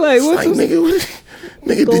 nigga? Like, what's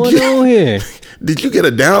nigga, going on here? Did you get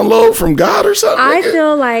a download from God or something? I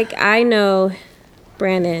feel like I know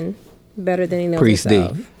Brandon better than he knows Priest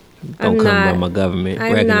himself. D. Don't come by my government.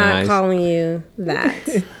 I'm not calling you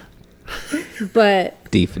that.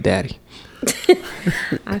 But D for daddy.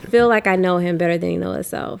 I feel like I know him better than he knows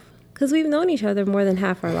himself. Because we've known each other more than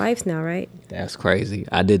half our lives now, right? That's crazy.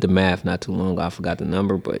 I did the math not too long ago. I forgot the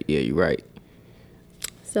number, but yeah, you're right.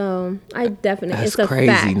 So I definitely, it's a crazy,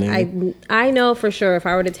 fact. man. I know for sure if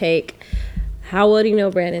I were to take How Well Do You Know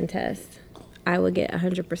Brandon test, I would get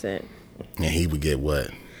 100%. And he would get what?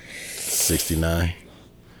 69?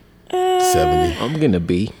 70? I'm getting a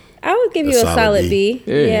B. I would give you a solid B.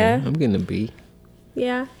 Yeah. I'm getting a B.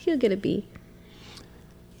 Yeah, he'll get a B.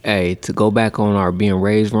 Hey, to go back on our being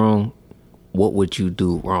raised wrong, what would you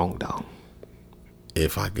do wrong though?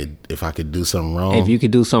 If I could do something wrong. If you could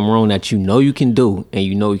do something wrong that you know you can do and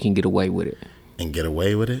you know you can get away with it. And get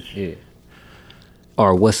away with it? Yeah.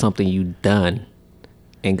 Or what's something you done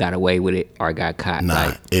and got away with it or got caught? Nah,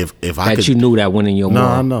 like, if I could, you knew that went in your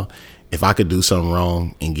mind. No. If I could do something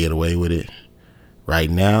wrong and get away with it, right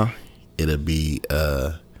now, it'll be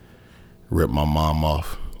rip my mom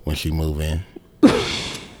off when she move in.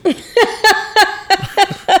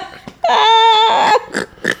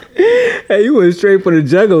 Hey, you went straight for the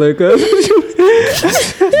juggler, cuz.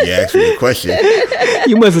 You asked me a question.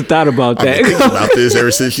 You must have thought about that. I've been thinking about this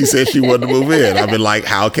ever since she said she wanted to move in. I've been like,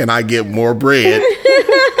 how can I get more bread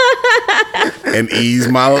and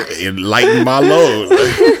lighten my load?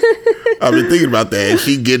 I've been thinking about that, and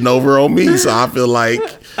she getting over on me, so I feel like,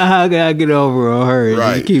 how can I get over on her?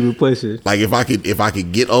 Right. You keep it pushing. Like if I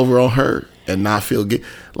could get over on her and not feel good,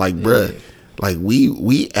 like bruh, like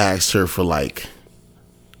we asked her for like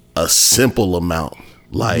a simple amount,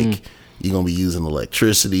 like you're gonna be using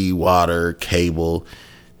electricity, water, cable.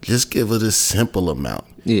 Just give her this simple amount.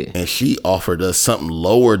 Yeah. And she offered us something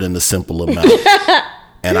lower than the simple amount.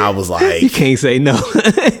 And I was like, you can't say no.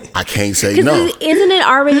 I can't say no. Isn't it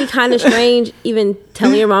already kind of strange even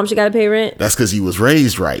telling your mom she got to pay rent? That's because you was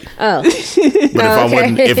raised right. Oh. But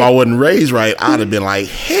if I wasn't raised right, I'd have been like,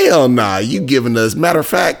 hell nah, you giving us, matter of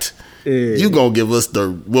fact, you gonna give us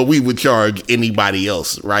what we would charge anybody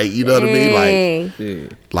else, right? You know what I mean?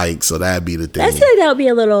 Like, so that'd be the thing. I feel like that would be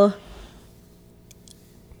a little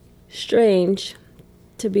strange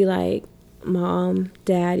to be like, Mom,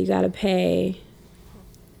 Dad, you gotta pay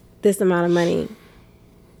this amount of money.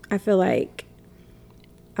 I feel like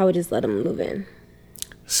I would just let them move in.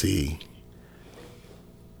 See,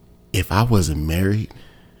 if I wasn't married,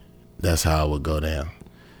 that's how it would go down.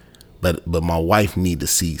 But my wife need to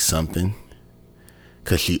see something,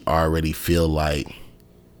 because she already feel like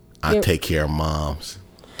I take care of moms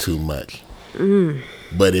too much.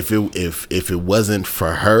 But if it wasn't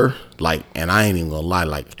for her, like, and I ain't even gonna lie,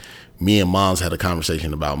 like me and moms had a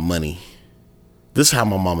conversation about money. This is how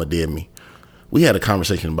my mama did me. We had a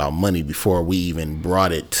conversation about money before we even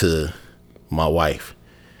brought it to my wife,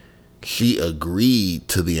 she agreed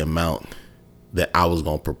to the amount that I was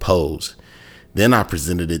going to propose. Then I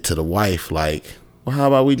presented it to the wife like, well, how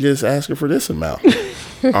about we just ask her for this amount?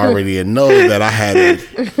 Already know that I had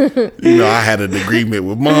an agreement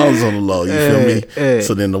with moms on the low. You feel me?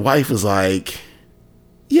 So then the wife was like,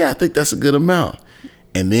 yeah, I think that's a good amount.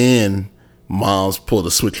 And then moms pulled a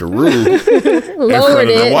switcheroo in front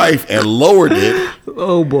of the wife and lowered it.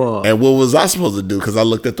 Oh boy! And what was I supposed to do? Because I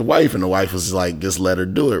looked at the wife, and the wife was like, "Just let her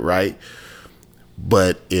do it, right?"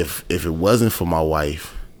 But if it wasn't for my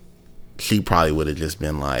wife, she probably would have just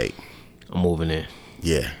been like, "I'm moving in."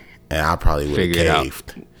 Yeah, and I probably would have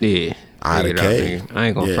caved. Yeah, I'd have caved. I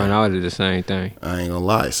ain't gonna front. I would do the same thing. I ain't gonna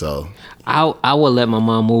lie. So I would let my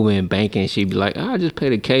mom move in banking. She'd be like, "I'll just pay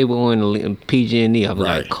the cable and PG&E." I'm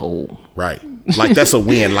like, "Cool." Right. Like, that's a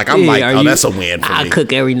win. Like, I'm that's a win for me. I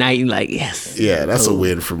cook every night. And like, yes. Yeah, that's a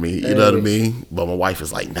win for me. You know what I mean? But my wife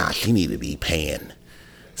is like, nah, she need to be paying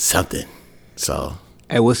something. So.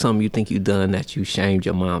 Hey, what's something you think you done that you shamed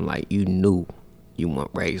your mom? Like, you knew you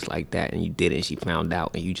weren't raised like that and you did it and she found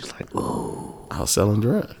out and you just like, ooh. I was selling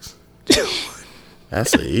drugs.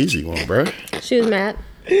 That's an easy one, bro. She was mad.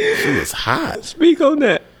 She was hot. Speak on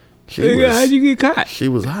that. Nigga, how'd you get caught? She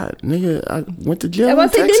was hot. Nigga, I went to jail. I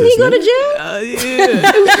said, didn't he go to jail?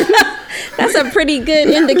 Yeah. That's a pretty good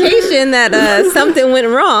indication that something went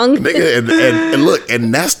wrong. Nigga, and look,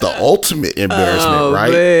 and that's the ultimate embarrassment,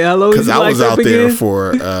 right? Because I was out there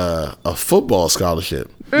for a football scholarship.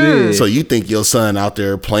 So you think your son out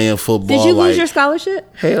there playing football? Did you lose your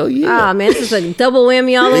scholarship? Hell yeah! Oh man, this is a double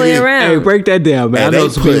whammy all the way around. Hey, break that down, man. I know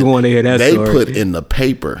some people want to hear that story. They put too. In the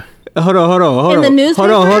paper. Hold on. In the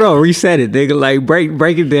newspaper? Hold on. Reset it. They like break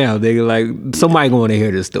it down. They like somebody going to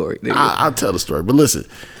hear this story. I'll tell the story, but listen.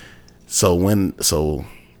 So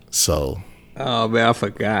oh man, I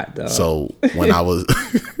forgot. Dog. So when I was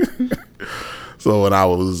when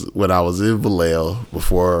I was in Vallejo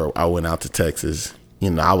before I went out to Texas, you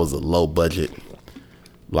know, I was a low budget,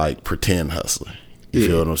 like, pretend hustler. You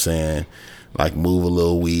feel what I'm saying? Like, move a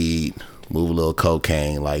little weed, move a little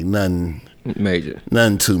cocaine, like nothing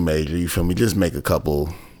too major. You feel me? Just make a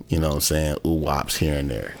couple, you know what I'm saying, ooh-wops here and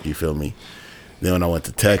there. You feel me? Then when I went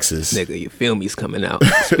to Texas, nigga, you feel me's coming out.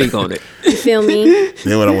 Speak on it. You feel me?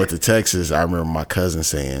 Then when I went to Texas, I remember my cousin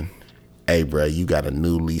saying, "Hey, bro, you got a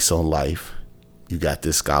new lease on life. You got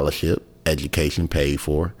this scholarship, education paid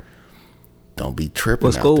for. Don't be tripping."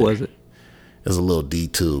 What school was it? It was a little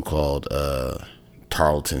D2 called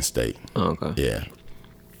Tarleton State. Oh, okay. Yeah.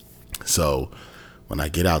 So when I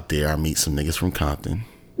get out there, I meet some niggas from Compton.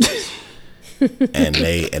 and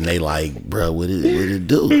they like, bro, what it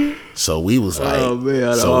do? So we was like, oh man,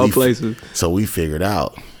 out of all places. So we figured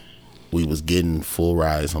out we was getting full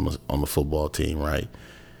rides on the football team, right?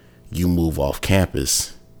 You move off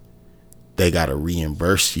campus, they gotta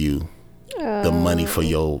reimburse you the money for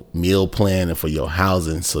your meal plan and for your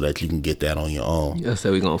housing so that you can get that on your own. Yeah,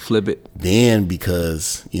 so we gonna flip it. Then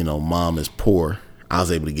because, you know, mom is poor, I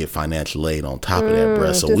was able to get financial aid on top of that,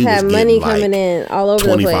 bruh. So we was money getting coming in all over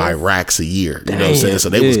 25 racks a year. You know what I'm saying? So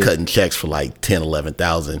they was cutting checks for like 10,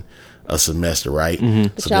 11,000 a semester, right?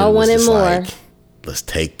 Mm-hmm. So y'all wanted more. Like, let's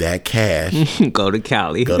take that cash. Go to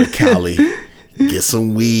Cali. Get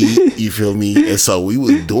some weed. You feel me? And so we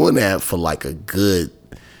was doing that for like a good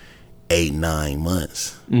 8-9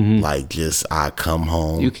 months. Mm-hmm. Like, just I come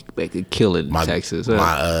home. You could kill it in Texas.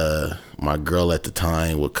 My girl at the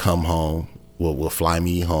time would come home. Will fly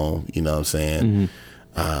me home, you know what I'm saying?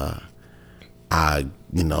 Mm-hmm. I,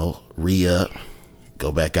 you know, re-up,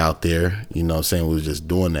 go back out there, you know what I'm saying? We was just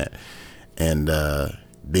doing that. And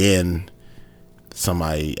then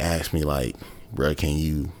somebody asked me, like, bro, can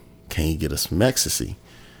you get us some ecstasy?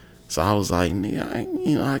 So I was like,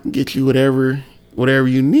 nigga, I can get you whatever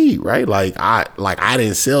you need, right? Like I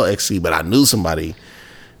didn't sell ecstasy, but I knew somebody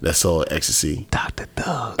that sold ecstasy. Dr.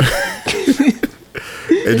 Doug.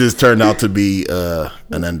 It just turned out to be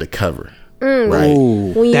an undercover, right?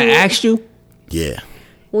 Ooh. That asked you? Yeah.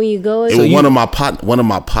 When you go, one of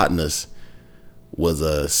my partners was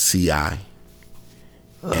a CI,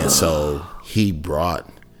 and so he brought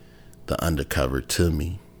the undercover to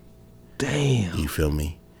me. Damn. You feel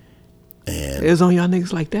me? And it was on y'all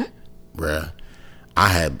niggas like that, bruh. I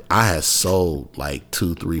had sold like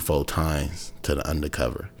 2, 3, 4 times to the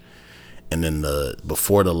undercover. And then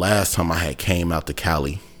before the last time I had came out to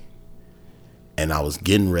Cali, and I was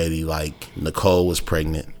getting ready, like Nicole was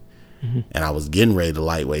pregnant, and I was getting ready to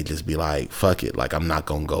lightweight just be like, fuck it, like I'm not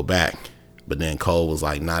gonna go back. But then Cole was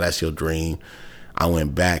like, nah, that's your dream. I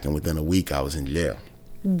went back, and within a week I was in jail.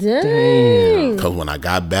 Dang. Because when I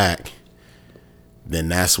got back, then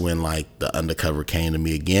that's when like the undercover came to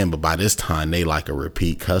me again. But by this time, they like a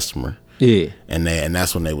repeat customer. Yeah. And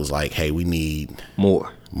that's when they was like, hey, we need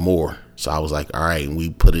more. So I was like, all right, and we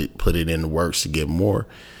put it in the works to get more.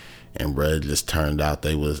 And bro, it just turned out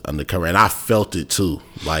they was undercover. And I felt it too.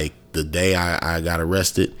 Like the day I got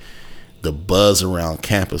arrested, the buzz around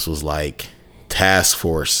campus was like, task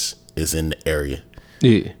force is in the area.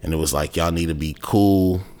 Yeah. And it was like, y'all need to be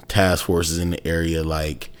cool. Task force is in the area.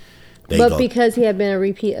 Like, because he had been a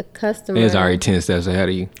repeat customer. It was already 10 steps ahead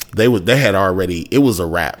of you. They had already, it was a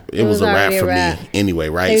wrap. It was a wrap for me anyway,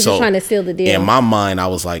 right? They were just trying to seal the deal. In my mind, I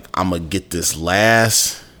was like, I'm going to get this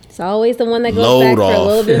last. It's always the one that goes back for a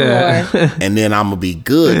little bit more. And then I'm going to be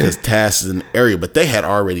good because task is in the area. But they had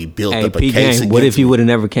already built up a case against what if you would have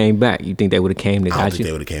never came back? You think they would have came to got you? I don't think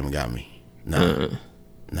they would have came and got me. No.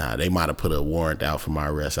 Nah, they might have put a warrant out for my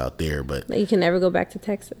arrest out there, but you can never go back to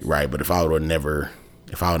Texas. Right, but if I would have never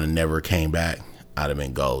came back, I'd have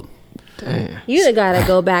been gold. Damn. You'd have got to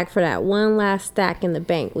go back for that one last stack in the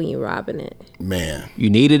bank when you robbing it. Man, you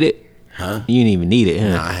needed it, huh? You didn't even need it, huh?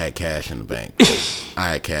 Nah, I had cash in the bank.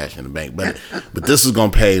 But this is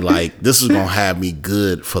gonna pay. Like, this is gonna have me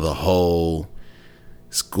good for the whole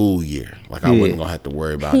school year. Like, I wasn't gonna have to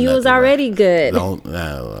worry about. You was already good. Don't.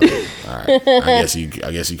 All right. I guess you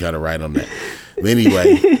kind of right on that. But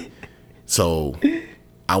anyway, so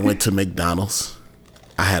I went to McDonald's.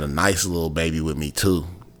 I had a nice little baby with me too.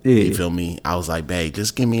 Yeah. You feel me? I was like, babe,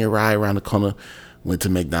 just give me a ride around the corner. Went to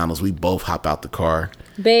McDonald's. We both hop out the car.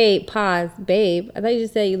 Babe, pause. Babe, I thought you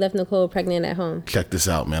just said you left Nicole pregnant at home. Check this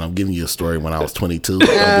out, man. I'm giving you a story when I was 22.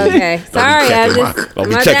 Okay. Sorry. Don't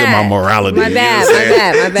be checking my morality. My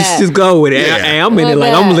bad. Just go with it. Yeah. Hey, I'm in it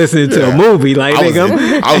like I'm listening to a movie. Like,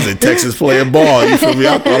 I was in Texas playing ball. You feel me?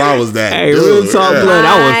 I thought I was that. Hey, real talk, blood.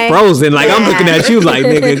 I was frozen. Like, I'm looking at you like,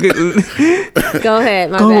 nigga. Go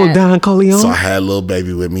ahead. Go on, Don Corleone. So I had a little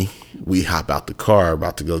baby with me. We hop out the car,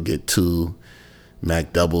 about to go get 2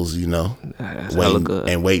 Mac doubles, you know,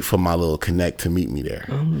 wait for my little Connect to meet me there.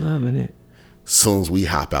 I'm loving it. Soon as we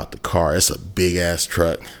hop out the car, it's a big ass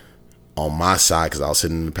truck on my side because I was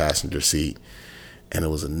sitting in the passenger seat, and it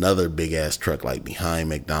was another big ass truck like behind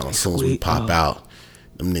McDonald's. As soon as we pop out,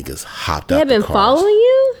 them niggas hopped out. They had been following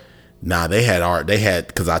you? Nah, they had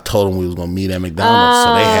because I told them we was gonna meet at McDonald's,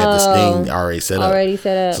 so they had this thing already set up.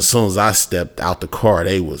 So as soon as I stepped out the car,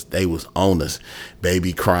 they was on us,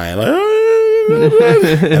 baby crying like.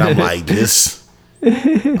 And I'm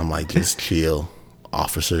like, just chill,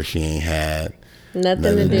 officer. She ain't had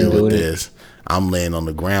nothing to do with this. I'm laying on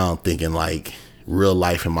the ground thinking like real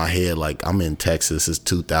life in my head. Like, I'm in Texas. It's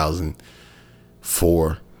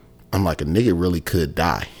 2004. I'm like, a nigga really could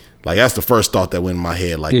die. Like, that's the first thought that went in my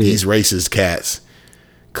head. Like, these racist cats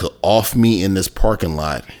could off me in this parking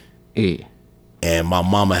lot, and my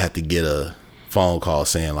mama had to get a phone call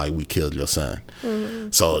saying like, we killed your son.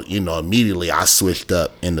 Mm-hmm. So, you know, immediately I switched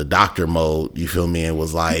up in the doctor mode, you feel me, and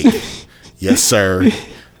was like, yes sir,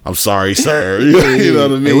 I'm sorry sir. You know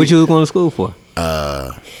what I mean? Hey, what you was going to school for?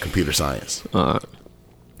 Computer science.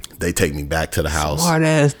 They take me back to the house. Smart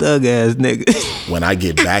ass, thug ass nigga. When I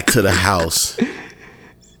get back to the house,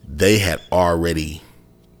 they had already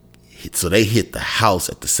so they hit the house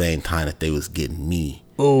at the same time that they was getting me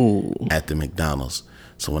at the McDonald's.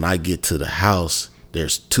 So when I get to the house,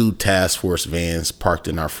 there's 2 task force vans parked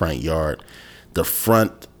in our front yard.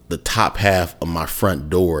 The top half of my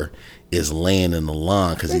front door is laying in the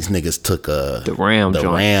lawn because these niggas took the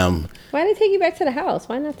Ram. Why did they take you back to the house?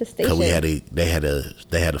 Why not the station? Because they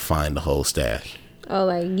had to find the whole stash. Oh,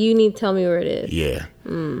 like, you need to tell me where it is. Yeah.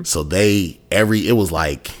 So it was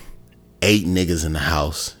like 8 niggas in the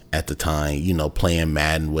house at the time, you know, playing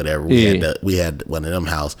Madden, whatever. We had one of them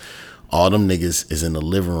house. All them niggas is in the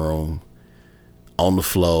living room, on the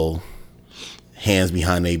floor, hands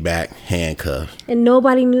behind their back, handcuffed. And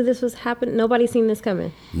nobody knew this was happening? Nobody seen this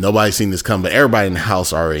coming? Nobody seen this coming, but everybody in the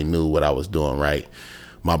house already knew what I was doing, right?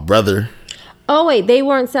 My brother... Oh, wait, they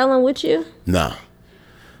weren't selling with you? Nah.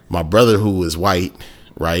 My brother, who was white,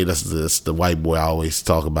 right? That's the white boy I always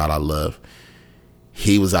talk about, I love.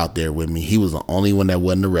 He was out there with me. He was the only one that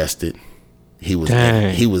wasn't arrested. He was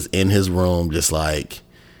in his room just like,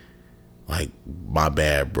 my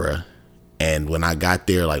bad, bruh. And when I got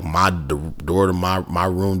there, like, the door to my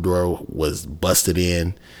room door was busted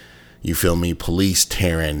in. You feel me? Police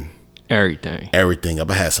tearing everything up.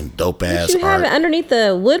 I had some dope ass. Did you have it underneath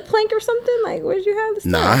the wood plank or something? Like, where'd you have this?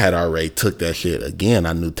 Nah, I had already took that shit. Again,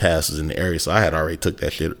 I knew Tass was in the area, so I had already took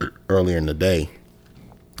that shit earlier in the day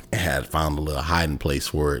and had found a little hiding place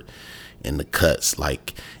for it in the cuts,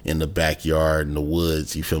 like in the backyard, in the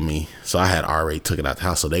woods, you feel me? So I had already took it out the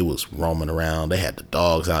house, so they was roaming around. They had the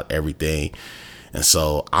dogs out, everything. And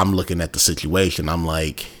so I'm looking at the situation. I'm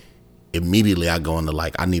like, immediately I go into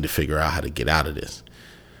like, I need to figure out how to get out of this.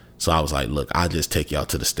 So I was like, look, I'll just take y'all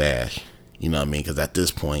to the stash. You know what I mean? Because at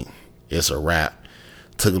this point, it's a wrap.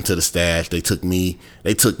 Took them to the stash. They took me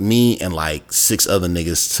and like 6 other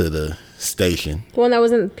niggas to the station. The one that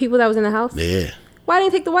was in the house? Yeah. Why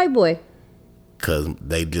didn't you take the white boy? Because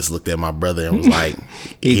they just looked at my brother and was like,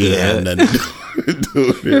 he had nothing to do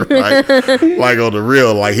with it, right? Like on the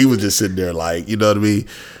real, like he was just sitting there like, you know what I mean?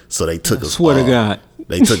 So they took us swear to God.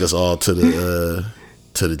 They took us all to the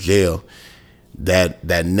jail.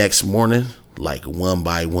 That next morning, like one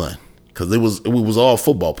by one, because it was all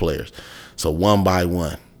football players. So one by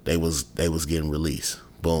one, they was getting released.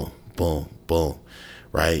 Boom, boom, boom,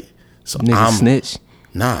 right? So Nigga snitch.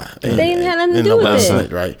 Nah, they didn't have nothing to do with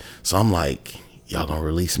it, right? So I'm like, y'all gonna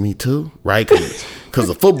release me too, right? Because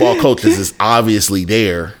the football coaches is obviously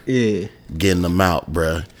there, getting them out,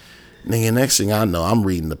 bruh. Nigga, next thing I know, I'm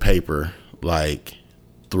reading the paper like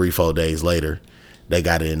 3-4 days later. They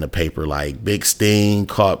got it in the paper like Big Sting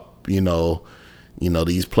caught, you know,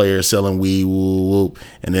 these players selling weed, whoop, whoop.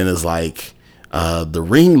 And then it's like the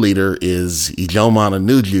ringleader is Ijoma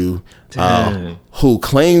Anuju, who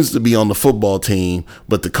claims to be on the football team,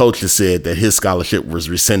 but the coaches said that his scholarship was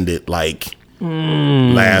rescinded like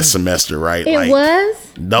last semester, right? It was?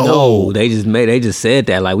 No, they just said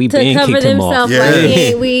that like we to been cover kicked him off. Yeah.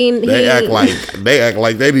 Like they act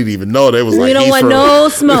like they didn't even know. They was like, we don't want no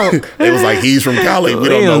smoke. It was like, he's from Cali. We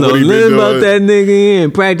don't know what he been doing about that nigga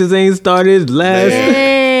in. Practice ain't started last.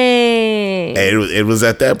 And it was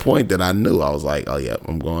at that point that I knew. I was like, oh yeah,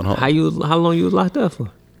 I'm going home. How long you was locked up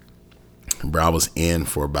for? Bro, I was in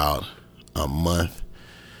for about a month.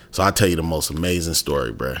 So I'll tell you the most amazing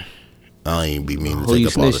story, bro. I ain't be meaning to take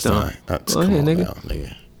up all this time. Go ahead,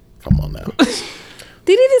 nigga. Come on now.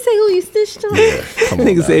 Did he just say who you stitched on? Yeah, come on.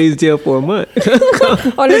 Nigga say he's jail for a month.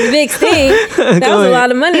 On this big thing. That was a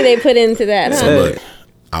lot of money they put into that, huh? So look,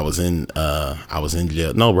 I was in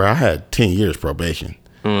jail. No, bro, I had 10 years probation.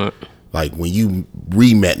 Like when you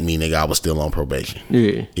re-met me, nigga, I was still on probation.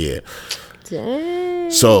 Yeah.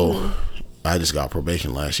 Dang. So I just got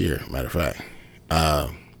probation last year, matter of fact.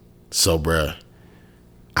 So, bruh,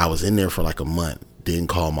 I was in there for like a month. Didn't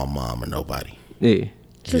call my mom or nobody. Yeah.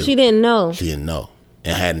 So she didn't know. She didn't know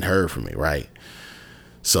and hadn't heard from me, right?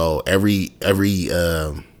 So every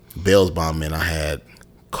bail bondman I had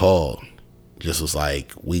called just was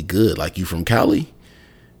like, we good. Like, you from Cali?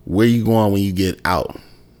 Where you going when you get out?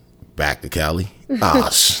 Back to Cali? No,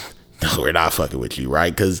 we're not fucking with you,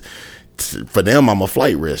 right? Because for them, I'm a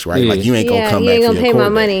flight risk, right? Like, you ain't gonna come back for your court date. You ain't gonna pay my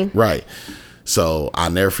money. Right. So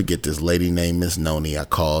I'll never forget this lady named Miss Noni. I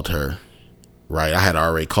called her, right? I had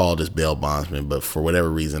already called this bail bondsman, but for whatever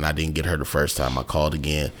reason, I didn't get her the first time. I called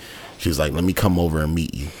again. She was like, let me come over and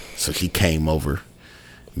meet you. So she came over,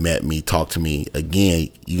 met me, talked to me. Again,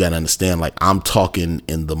 you got to understand, like, I'm talking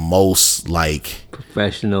in the most, like,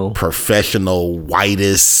 professional,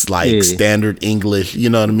 whitest, like, standard English,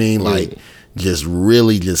 you know what I mean? Like, just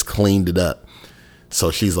really just cleaned it up.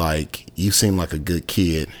 So she's like, you seem like a good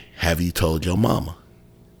kid. Have you told your mama?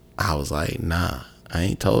 I was like, nah, I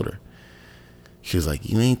ain't told her. She was like,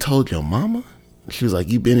 you ain't told your mama? She was like,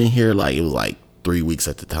 you been in here, like, it was like 3 weeks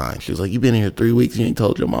at the time. She was like, you been in here 3 weeks, you ain't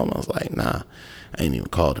told your mama? I was like, nah, I ain't even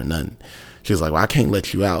called her nothing. She was like, well, I can't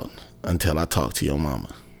let you out until I talk to your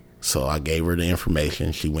mama. So I gave her the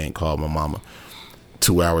information. She went and called my mama.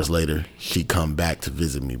 2 hours later, she come back to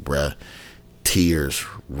visit me, bruh. Tears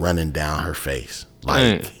running down her face,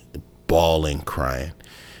 like bawling, crying.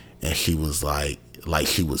 And she was like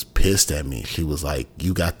she was pissed at me. She was like,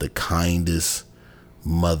 you got the kindest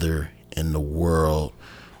mother in the world.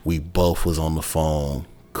 We both was on the phone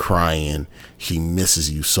crying. She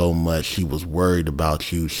misses you so much. She was worried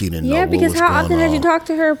about you. She didn't know what was going on. Yeah, because how often had you talked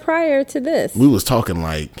to her prior to this? We was talking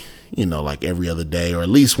like, you know, like every other day or at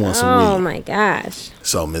least once a week. Oh my gosh.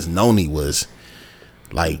 So Miss Noni was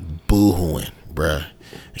like boo-hooing, bruh.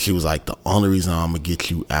 She was like, the only reason I'm gonna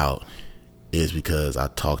get you out is because I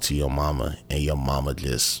talked to your mama and your mama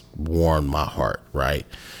just warmed my heart, right?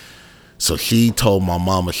 So she told my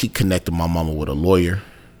mama, she connected my mama with a lawyer.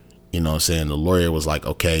 You know what I'm saying? The lawyer was like,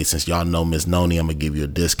 okay, since y'all know Miss Noni, I'm gonna give you a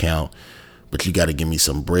discount, but you gotta give me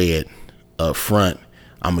some bread up front.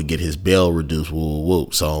 I'm gonna get his bail reduced, whoop,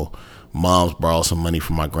 whoop. So mom's borrowed some money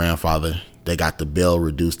from my grandfather. They got the bail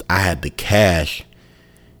reduced. I had the cash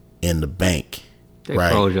in the bank. They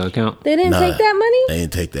closed your account. They didn't take that money? They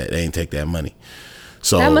didn't take that. They didn't take that money.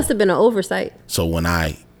 So that must have been an oversight. So when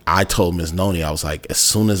I told Miss Noni, I was like, as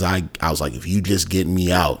soon as I was like, if you just get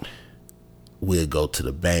me out, we'll go to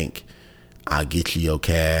the bank. I'll get you your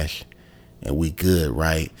cash and we good,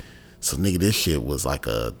 right? So nigga, this shit was like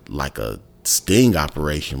a sting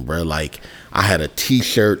operation, bro. Like I had a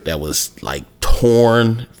t-shirt that was like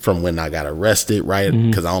torn from when I got arrested, right?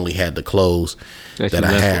 Because I only had the clothes that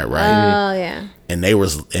I had, right? Oh yeah.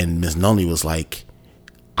 And Miss Noni was like,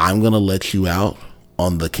 I'm gonna let you out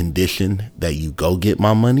on the condition that you go get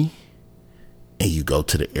my money and you go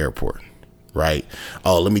to the airport, right?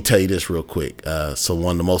 Oh, let me tell you this real quick. So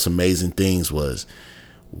one of the most amazing things was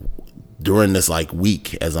during this like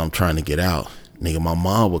week as I'm trying to get out, nigga, my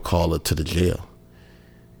mom would call her to the jail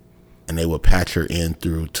and they would patch her in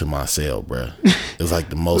through to my cell, bruh. It was like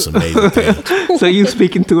the most amazing thing. So you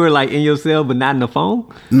speaking to her like in your cell, but not on the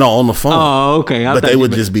phone? No, on the phone. Oh, okay. But they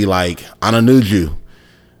would just be like, I done knew you.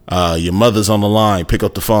 Your mother's on the line. Pick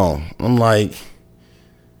up the phone. I'm like,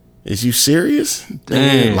 is you serious?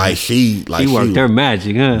 Damn. Like she worked her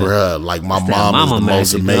magic, huh? Bruh, like my mom is the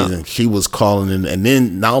most amazing. Huh? She was calling in, and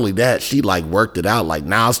then not only that, she like worked it out. Like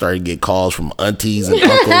now I started to get calls from aunties and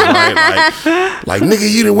uncles, right? Like nigga,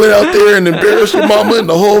 you done went out there and embarrassed your mama and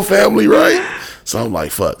the whole family, right? So I'm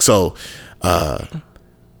like, fuck. So, but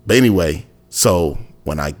anyway, so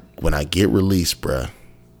when I get released, bruh,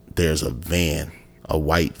 there's a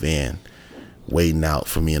white van waiting out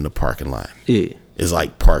for me in the parking lot. Yeah. It's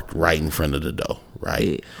like parked right in front of the door, right?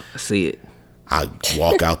 Yeah, I see it. I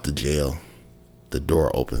walk out the jail. The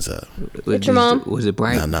door opens up. With your mom? Was it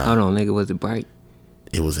bright? Nah. Hold on, nigga. Was it bright?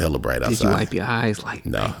 It was hella bright outside. Did you wipe your eyes? Like,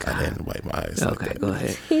 no, I didn't wipe my eyes. Okay, like go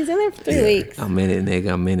ahead. He's in there for 3 weeks. I'm in it,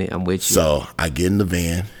 nigga. I'm in it. I'm with you. So I get in the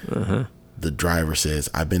van. The driver says,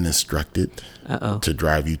 I've been instructed to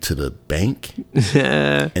drive you to the bank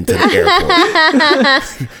and to the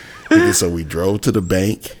airport. So we drove to the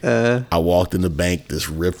bank. I walked in the bank, this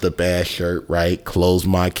ripped up ass shirt, right? Closed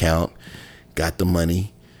my account, got the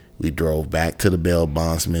money. We drove back to the bail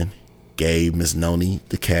bondsman, gave Miss Noni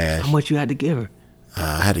the cash. How much you had to give her?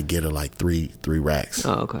 I had to get her like three racks.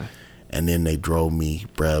 Oh, okay. And then they drove me,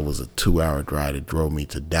 bruh, it was a 2-hour drive. They drove me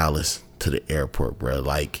to Dallas to the airport, bruh,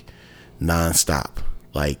 like nonstop,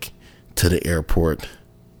 like to the airport,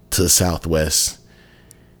 to Southwest.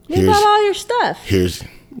 You got all your stuff.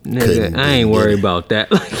 Nigga, I ain't worried about that.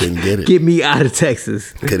 Like, couldn't get it. Get me out of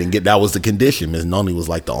Texas. That was the condition. Ms. Noni was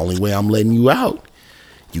like, the only way I'm letting you out.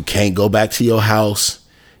 You can't go back to your house.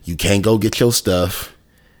 You can't go get your stuff.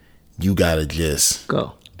 You gotta just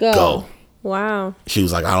go. Wow. She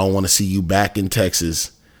was like, I don't want to see you back in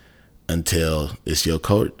Texas until it's your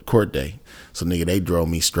court day. So nigga, they drove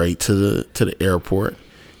me straight to the airport.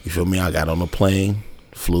 You feel me? I got on a plane,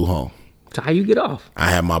 flew home. So how you get off? I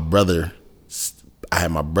had my brother,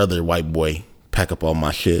 white boy, pack up all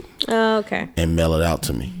my shit. Oh, okay. And mail it out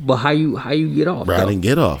to me. But how you get off? Bro, I didn't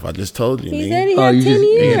get off. I just told you. He said he had 10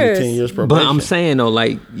 years. 10 years probation. But I'm saying though,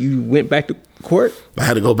 like you went back to court. I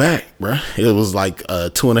had to go back, bro. It was like a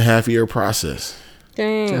 2.5 year process.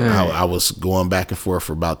 Dang. I was going back and forth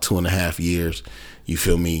for about 2.5 years. You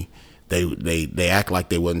feel me? They act like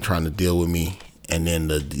they wasn't trying to deal with me, and then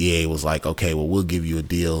the DA was like, okay, well, we'll give you a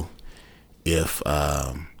deal if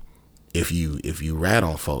you rat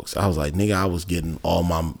on folks. I was like, nigga, I was getting all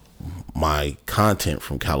my content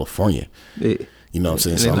from California. Yeah. You know what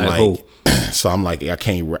I'm saying? So I'm like, I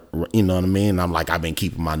can't, you know what I mean? I'm like, I've been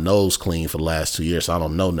keeping my nose clean for the last 2 years, so I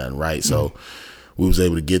don't know nothing, right? So we was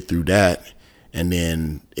able to get through that. And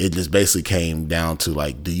then it just basically came down to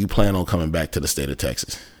like, do you plan on coming back to the state of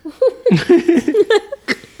Texas?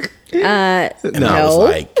 And I was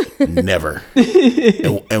like, never.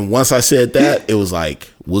 and once I said that, it was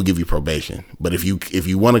like, we'll give you probation. But if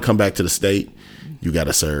you want to come back to the state, you got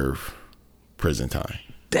to serve prison time.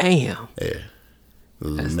 Damn. Yeah. It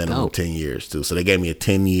was a minimum of 10 years too. So they gave me a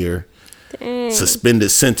 10-year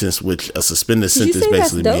suspended sentence, which a suspended sentence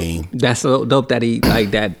basically means. That's so dope that he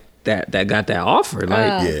like that got that offer.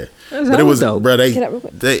 Like, yeah. But it was dope. Bro,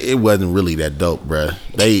 it wasn't really that dope, bro.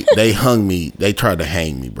 They hung me. They tried to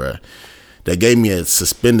hang me, bro. They gave me a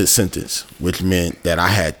suspended sentence, which meant that I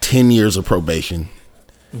had 10 years of probation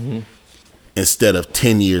instead of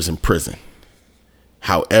 10 years in prison.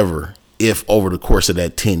 However, if over the course of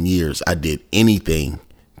that 10 years I did anything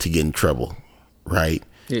to get in trouble, right?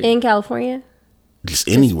 In California? Just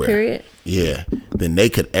anywhere. Period. Yeah. Then they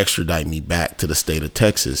could extradite me back to the state of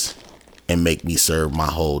Texas and make me serve my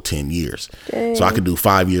whole 10 years. Dang. So I could do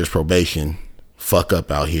 5 years probation, fuck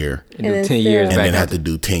up out here, and do 10 years, and then have to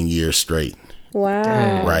do 10 years straight. Wow.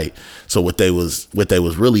 Dang. Right. So what they was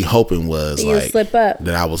really hoping was like slip up.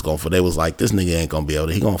 that I was going for. They was like, this nigga ain't gonna be able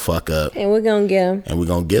to. He gonna fuck up, and we're gonna get him. And we're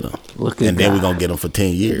gonna get him. And then we're gonna get him for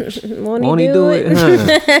 10 years. Won't he do it?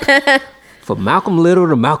 Huh? For Malcolm Little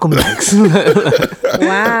to Malcolm X.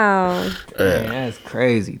 Wow. Man, that's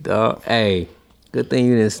crazy, dog. Hey, Good thing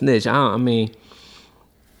you didn't snitch. I mean,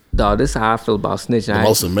 dog, this is how I feel about snitching. The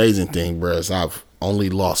most amazing thing, bro, is I've only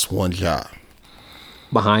lost one job.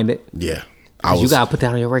 Behind it? Yeah. You got to put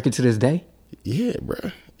that on your record to this day? Yeah,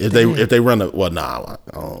 bro. If they run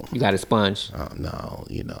you got to sponge. No,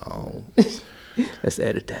 you know. Let's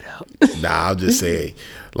edit that out. Nah, I'll just say,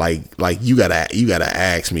 like you gotta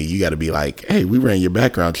ask me. You gotta be like, hey, we ran your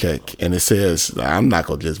background check, and it says I'm not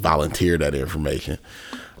gonna just volunteer that information.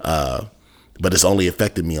 But it's only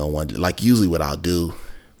affected me on one. Like usually, what I'll do,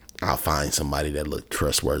 I'll find somebody that look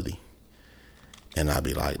trustworthy, and I'll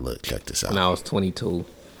be like, look, check this out. When I was 22,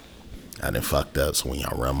 I done fucked up. So when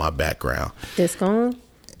y'all run my background, it's gone.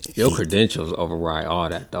 Your credentials override all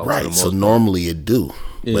that, though. Right. So normally it do.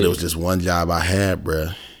 Yeah. But it was just one job I had,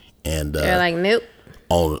 bruh. And they're like, nope.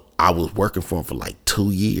 I was working for him for like 2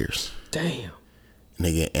 years. Damn.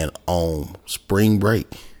 Nigga, and on spring break,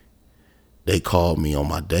 they called me on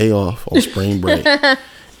my day off on spring break.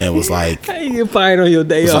 And was like, how you get fired on your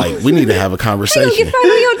day off? Like, we need to have a conversation. How you get fired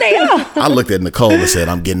on your day off? I looked at Nicole and said,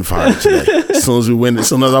 I'm getting fired today. As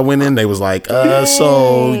soon as I went in, they was like,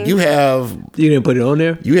 so you didn't put it on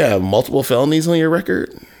there? You have multiple felonies on your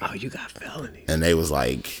record? Oh, you got felonies. And they was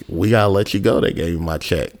like, we gotta let you go. They gave me my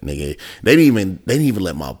check, nigga. They didn't even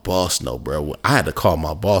let my boss know, bro. I had to call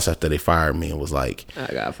my boss after they fired me and was like, I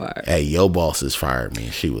got fired. Hey, your boss has fired me.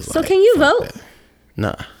 And she was like, so can you vote? That.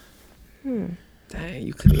 Nah. Dang,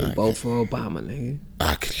 you couldn't vote for Obama, nigga.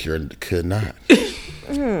 I sure could not.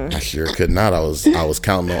 I sure could not. I was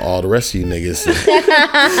counting on all the rest of you niggas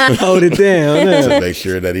to hold it down to make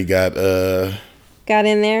sure that he got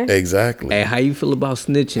in there. Exactly. Hey, how you feel about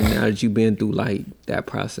snitching now that you've been through like that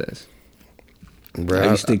process?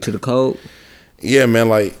 Bro, you stick to the code? Yeah, man.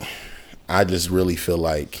 Like, I just really feel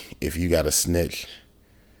like if you got to snitch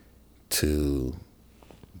to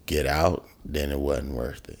get out, then it wasn't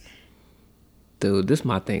worth it. Dude, this is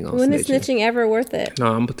my thing on when snitching. Is snitching ever worth it?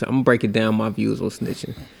 No, I'm gonna break it down my views on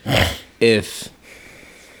snitching. If,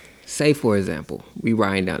 say for example, we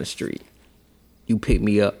riding down the street, you pick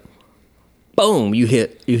me up, boom, you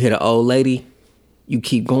hit an old lady, you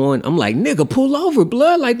keep going. I'm like, nigga, pull over,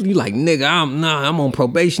 blood. Like you like, nigga, I'm on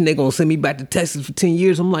probation. They gonna send me back to Texas for 10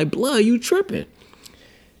 years. I'm like, blood, you tripping?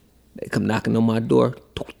 They come knocking on my door.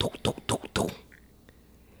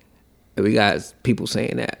 We got people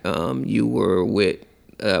saying that you were with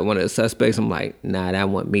one of the suspects. I'm like, nah, that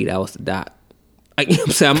wasn't me. That was the doc. Like, you know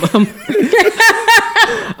what I'm saying?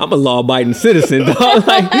 I'm a law-abiding citizen, dog.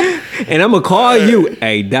 Like, and I'm gonna call you,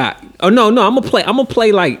 hey, doc. Oh no, I'm gonna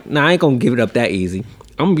play like, nah, I ain't gonna give it up that easy.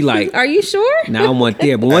 I'm gonna be like, are you sure? Nah, I want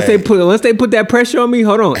there. But once they put that pressure on me,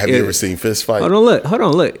 hold on. Have you ever seen Fist Fight? Hold on,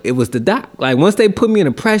 look. It was the doc. Like once they put me in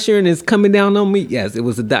the pressure and it's coming down on me, yes, it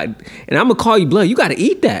was the doc. And I'm gonna call you, blood. You gotta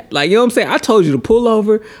eat that. Like, you know what I'm saying? I told you to pull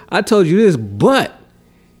over. I told you this, but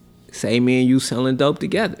say me and you selling dope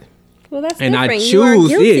together. Well, that's and different. I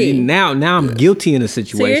choose it. Now I'm guilty in a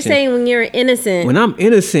situation. So you're saying when you're innocent. When I'm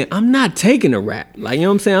innocent, I'm not taking a rap. Like, you know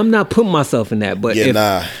what I'm saying? I'm not putting myself in that. But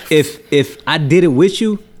if I did it with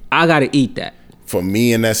you, I gotta eat that. For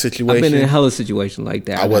me in that situation, I've been in a hella situation like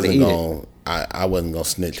that. I wasn't gonna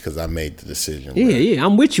snitch because I made the decision. Yeah,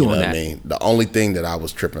 I'm with you on that. I mean, the only thing that I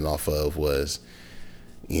was tripping off of was,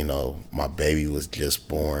 my baby was just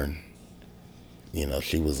born.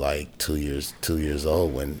 She was like 2 years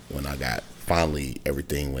old when I got finally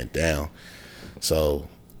everything went down. So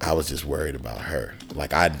I was just worried about her.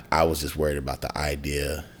 Like I was just worried about the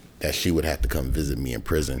idea that she would have to come visit me in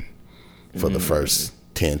prison for the first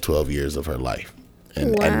 10, 12 years of her life.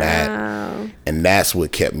 And that's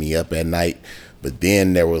what kept me up at night. But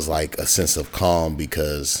then there was like a sense of calm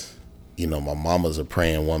because, my mama's a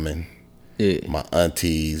praying woman. Yeah. My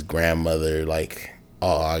auntie's grandmother,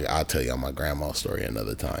 I'll tell you my grandma's story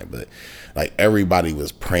another time. But like everybody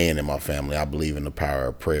was praying in my family. I believe in the power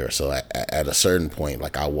of prayer. So at a certain point,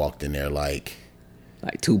 like I walked in there like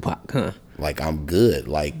Tupac, huh? Like I'm good.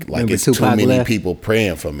 Like it's Tupac too many left? people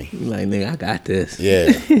praying for me. Like, nigga, I got this.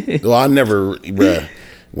 Yeah. Well, I never, bruh,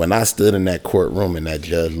 when I stood in that courtroom and that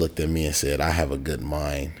judge looked at me and said, I have a good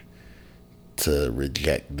mind to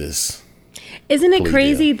reject this. Isn't it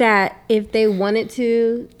crazy that if they wanted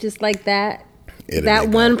to, just like that, that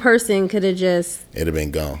one person could have just... It'd have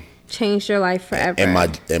been gone. Changed your life forever.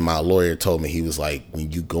 And my lawyer told me, he was like,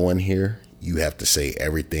 when you go in here, you have to say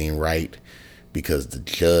everything right because the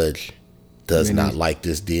judge does not like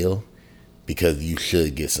this deal because you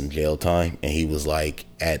should get some jail time. And he was like,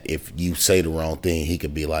 if you say the wrong thing, he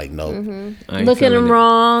could be like, no. Mm-hmm. Look at him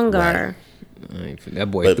wrong or...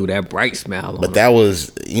 That boy threw that bright smile on him. But that was,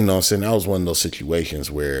 that was one of those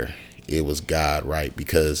situations where it was God, right?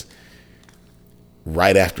 Because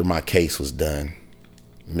right after my case was done,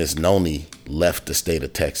 Miss Noni left the state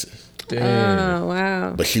of Texas. Damn. Oh,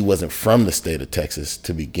 wow. But she wasn't from the state of Texas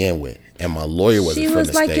to begin with. And my lawyer wasn't from the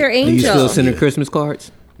state. She was like your angel. Do you still send her Christmas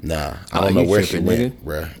cards? Nah, I don't know where she went,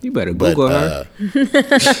 bruh. You better Google her.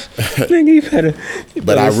 You better.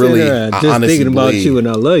 But I really, I just honestly thinking about you and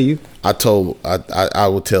I love you. I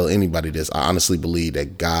will tell anybody this. I honestly believe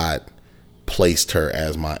that God placed her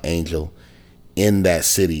as my angel in that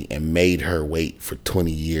city and made her wait for 20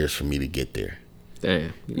 years for me to get there.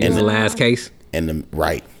 Damn. In the last case? And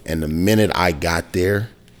the minute I got there,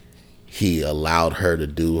 he allowed her to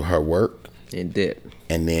do her work. And did.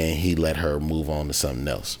 And then he let her move on to something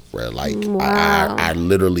else. Where I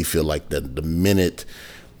literally feel like the minute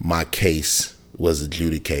my case was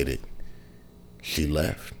adjudicated, she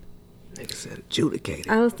left. Nigga said adjudicated.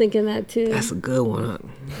 I was thinking that too. That's a good one.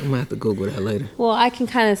 I'm gonna have to Google that later. Well, I can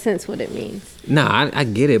kind of sense what it means. Nah, I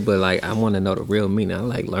get it, but like I want to know the real meaning. I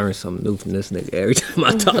like learn something new from this nigga every time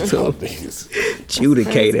I talk to him.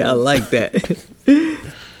 Adjudicated. I like that.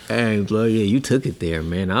 Hey, blood, yeah, you took it there,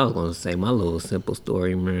 man. I was gonna say my little simple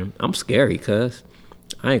story, man. I'm scary, cuz.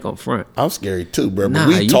 I ain't gonna front. I'm scary too, bro. But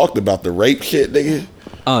we talked about the rape shit, nigga.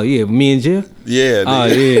 Oh, yeah, me and Jill? Yeah, nigga. Oh,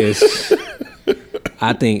 yes.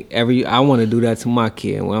 I think I want to do that to my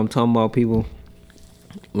kid. When I'm talking about people,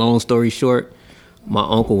 long story short, my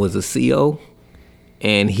uncle was a CO,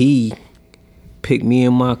 and he picked me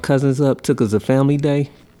and my cousins up, took us a family day,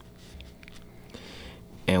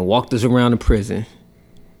 and walked us around the prison.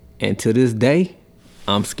 And to this day,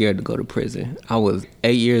 I'm scared to go to prison. I was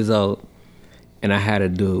 8 years old, and I had a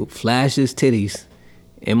dude flash his titties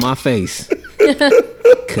in my face.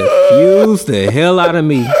 Confused the hell out of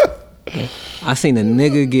me. I seen a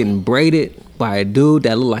nigga getting braided by a dude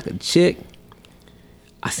that looked like a chick.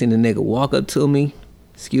 I seen a nigga walk up to me,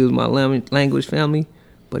 excuse my language, family,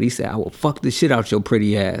 but he said, I will fuck the shit out your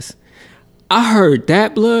pretty ass. I heard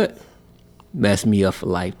that, blood. Messed me up for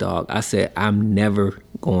life, dog. I said, I'm never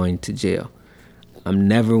going to jail. I'm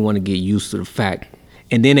never want to get used to the fact.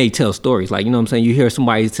 And then they tell stories. Like, you know what I'm saying? You hear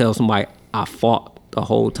somebody tell somebody, I fought the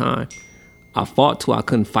whole time. I fought till I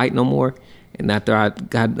couldn't fight no more. And after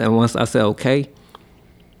once I said, okay,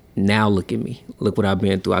 now look at me. Look what I've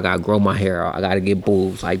been through. I got to grow my hair out. I got to get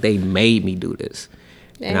boobs. Like, they made me do this.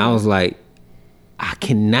 Damn. And I was like, I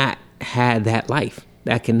cannot have that life.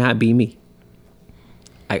 That cannot be me.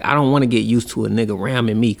 Like, I don't want to get used to a nigga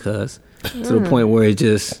ramming me, cuz, to the point where it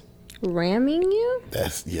just... Ramming you?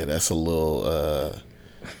 That's a little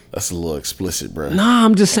explicit, bro. Nah,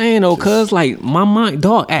 I'm just saying, though, cuz, like, my mind,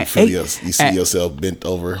 dog, at 8... You see yourself bent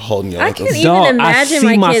over, holding your ankles? I can't even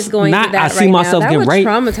imagine my kids going through that right now. I see myself getting raped.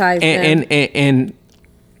 That would traumatize them. And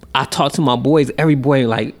I talk to my boys, every boy,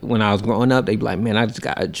 like, when I was growing up, they'd be like, man, I just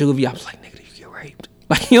got a juvie. I was like, nigga, you get raped.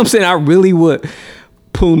 Like, you know what I'm saying? I really would...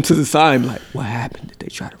 pull him to the side, like, what happened? Did they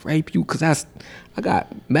try to rape you? Because I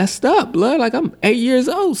got messed up, blood. Like, I'm 8 years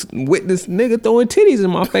old, with this nigga throwing titties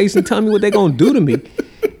in my face and telling me what they gonna do to me.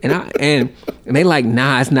 And they like,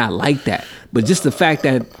 nah, it's not like that. But just the fact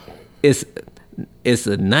that it's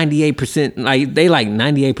a 98%, like, they like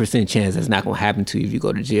 98% chance that's not gonna happen to you if you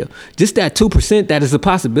go to jail. Just that 2% that is a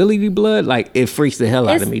possibility, blood, like, it freaks the hell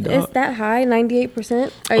out of me, dog. Is that high,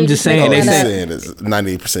 98%? I'm just saying. They saying it's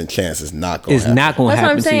 98% chance it's not gonna happen. It's not gonna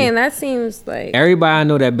happen. That's what I'm saying. That seems like... Everybody I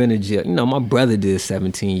know that been in jail, you know, my brother did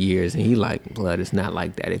 17 years, and he like, blood, it's not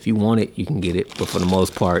like that. If you want it, you can get it. But for the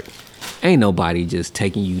most part, ain't nobody just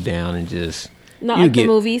taking you down and just... Not like the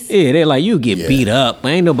movies. Yeah, they're like, you get beat up.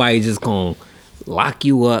 Ain't nobody just gonna lock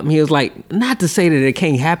you up. And he was like, not to say that it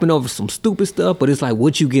can't happen over some stupid stuff, but it's like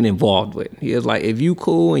what you get involved with. He was like, if you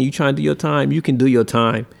cool and you trying to do your time, you can do your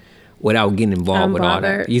time without getting involved with all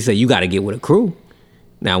that. He said, you got to get with a crew.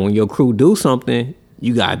 Now, when your crew do something,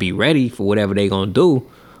 you got to be ready for whatever they gonna do.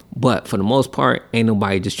 But for the most part, ain't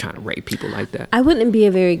nobody just trying to rape people like that. I wouldn't be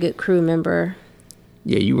a very good crew member.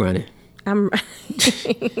 Yeah, you running. I'm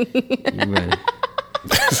running.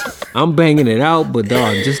 I'm banging it out, but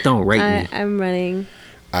dog, just don't rape me. I'm running.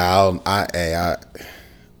 I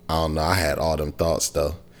don't know. I had all them thoughts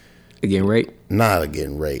though. Getting raped? Not of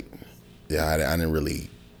getting raped. Yeah, I didn't really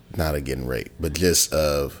not of getting raped, but just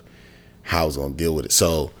of how I was gonna deal with it.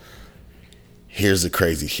 So here's the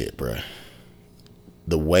crazy shit, bro.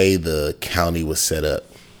 The way the county was set up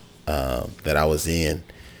that I was in,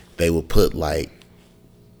 they would put like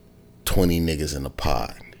 20 niggas in a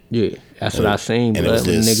pod. Yeah, that's what I seen, but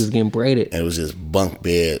niggas getting braided. And it was just bunk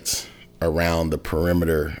beds around the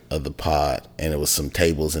perimeter of the pod, and it was some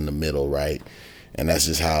tables in the middle, right? And that's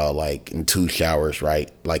just how, like, in 2 showers,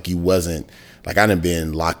 right? Like, you wasn't, like, I done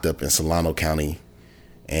been locked up in Solano County,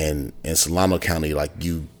 and in Solano County, like,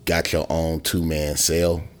 you got your own 2-man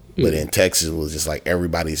cell, But in Texas, it was just like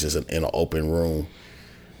everybody's just in an open room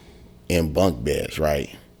in bunk beds,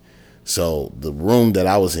 right? So the room that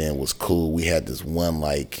I was in was cool. We had this one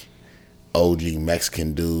like OG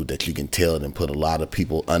Mexican dude that you can tell and put a lot of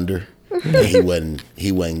people under. And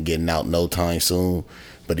he wasn't getting out no time soon.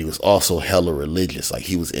 But he was also hella religious. Like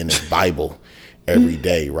he was in his Bible every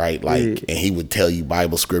day, right? Like, and he would tell you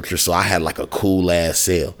Bible scripture. So I had like a cool ass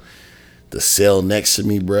cell. The cell next to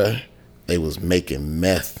me, bruh, they was making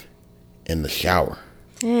meth in the shower.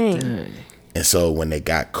 Dang. And so when they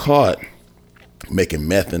got caught making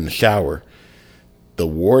meth in the shower, the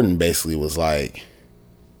warden basically was like,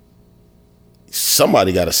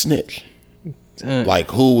 somebody got to snitch. Like,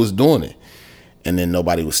 who was doing it? And then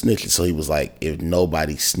nobody was snitching. So he was like, if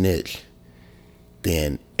nobody snitched,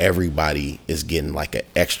 then everybody is getting like an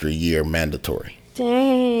extra year mandatory.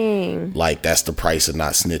 Dang. Like, that's the price of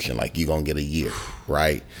not snitching. Like, you're going to get a year,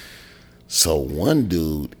 right? So one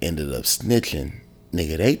dude ended up snitching.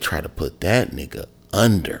 Nigga, they tried to put that nigga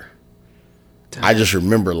under. Damn. I just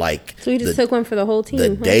remember, like... So you just took one for the whole team? The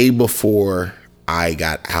day before I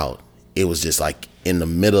got out, it was just like in the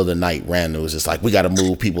middle of the night, random. It was just like, we got to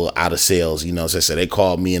move people out of cells, you know. So they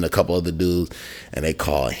called me and a couple other dudes, and they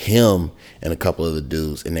called him and a couple other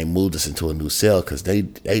dudes, and they moved us into a new cell because they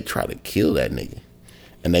tried to kill that nigga.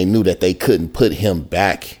 And they knew that they couldn't put him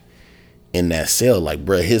back in that cell. Like,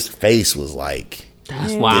 bruh, his face was like...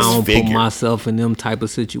 That's why I don't put myself in them type of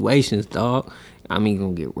situations, dog. I'm either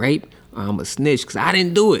gonna get raped or I'm a snitch because I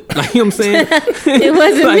didn't do it. Like, you know what I'm saying? It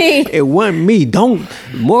wasn't like, me. It wasn't me.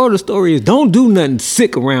 Moral of the story is don't do nothing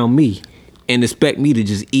sick around me and expect me to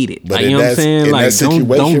just eat it. But like, you know what I'm saying? Like,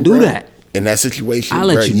 don't do that. In that situation, I'll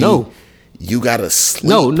let you know. You gotta sleep.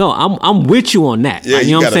 No, I'm with you on that. Yeah, like,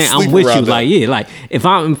 you know what I'm saying? I'm with you. That. Like, yeah, like if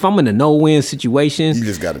I'm in a no-win situation, you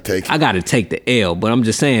just gotta take it. I gotta take the L. But I'm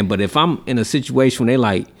just saying, but if I'm in a situation where they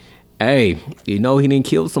like, hey, you know he didn't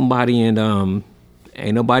kill somebody and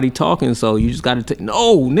ain't nobody talking, so you just gotta take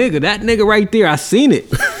no nigga, that nigga right there, I seen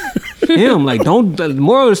it. Him, like, don't. The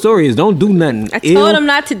moral of the story is don't do nothing. I told him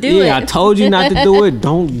not to do it. Yeah, I told you not to do it.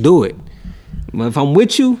 Don't do it. But if I'm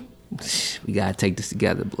with you, we gotta take this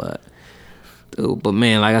together, blood. Dude, but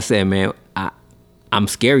man, like I said, man, I'm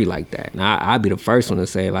scary like that. And I'll be the first one to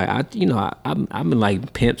say, like, I've been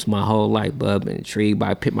like pimps my whole life, but I've been intrigued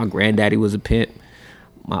by pimp. My granddaddy was a pimp.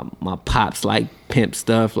 My pops like pimp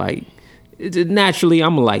stuff. Like, naturally,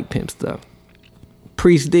 I'm gonna like pimp stuff.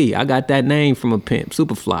 Priest D, I got that name from a pimp.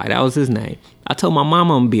 Superfly, that was his name. I told my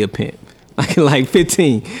mama I'm gonna be a pimp. Like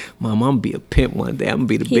 15. Mom, I'm gonna be a pimp one day. I'm gonna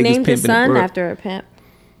be the biggest pimp in the world. He named his son after a pimp.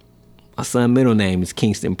 My son's middle name is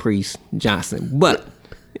Kingston Priest Johnson. But,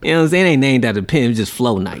 you know what I'm saying? It ain't named after a pimp. It just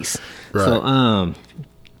flow nice. Right. So,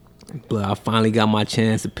 but I finally got my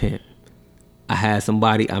chance to pimp. I had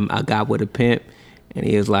somebody, I got with a pimp, and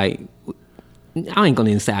he was like, I ain't gonna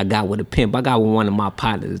even say I got with a pimp. I got with one of my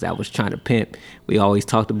partners that was trying to pimp. We always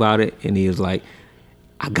talked about it, and he was like,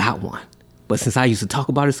 I got one. But since I used to talk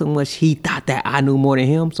about it so much, he thought that I knew more than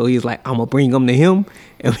him. So he was like, I'm gonna bring him to him,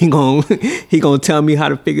 and he gonna tell me how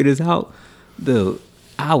to figure this out. Dude,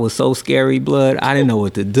 I was so scary, blood. I didn't know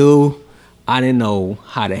what to do. I didn't know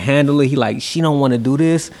how to handle it. He like, she don't want to do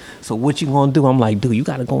this. So what you gonna do? I'm like, dude, you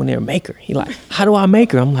gotta go in there and make her. He like, how do I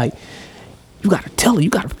make her? I'm like, you gotta tell her. You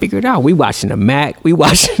gotta figure it out. We watching the Mac. We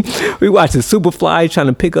watching Superfly trying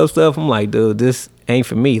to pick up stuff. I'm like, dude, this ain't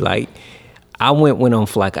for me. Like, I went on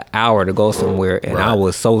for like an hour to go somewhere, and right. I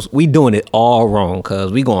was we doing it all wrong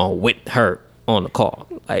because we going with her on the call.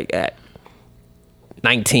 Like at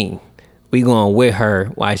 19, we going with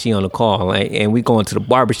her while she on the call, like, and we going to the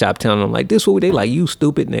barbershop telling them like, this what they like, you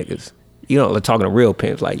stupid niggas. You know, they're talking to real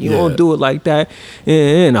pimps, like, you don't do it like that.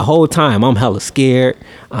 And the whole time I'm hella scared.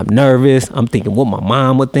 I'm nervous. I'm thinking what my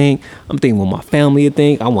mom would think. I'm thinking what my family would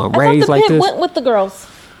think. I want raised like this. Went with the girls.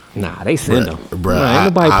 Nah, they send them. Bro,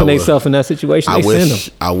 ain't nobody put themselves in that situation. They send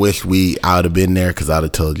them. I wish I would have been there because I'd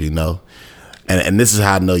have told you no. And this is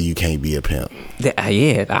how I know you can't be a pimp.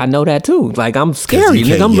 Yeah, I know that too. Like, I'm scary.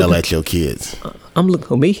 You can't yell at your kids. I'm looking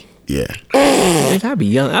for me. Yeah. I be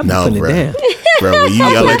young. I be putting it down. Bro, when you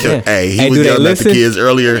yell at your... he was yelling at the kids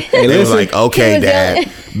earlier. They was like, okay,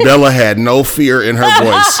 Dad. Bella had no fear in her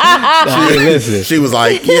voice. She was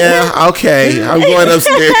like, yeah, okay, I'm going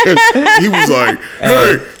upstairs. He was like,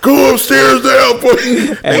 hey, go upstairs now.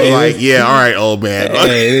 They was like, yeah, all right, old man.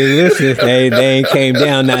 Hey, listen, they ain't came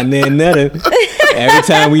down, not then, nothing. Every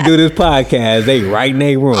time we do this podcast, they right in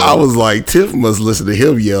their room. I was like, Tiff must listen to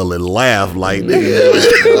him yell and laugh like nigga.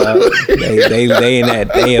 They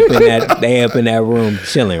up in that room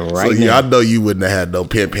chilling right now. I know you wouldn't have had no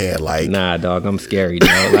pimp hand like. Nah, dog, I'm scary,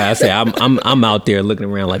 dog. Like I said, I'm out there looking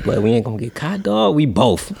around like, blood, we ain't gonna get caught, dog. We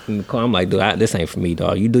both in the car. I'm like, dude, this ain't for me,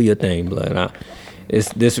 dog. You do your thing, blood.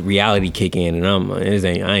 This reality kick in, and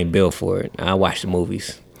I ain't built for it. I watch the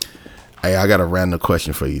movies. Hey, I got a random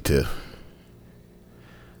question for you, Tiff.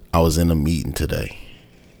 I was in a meeting today.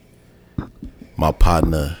 My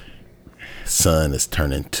partner son is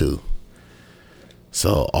turning 2.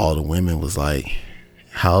 So all the women was like,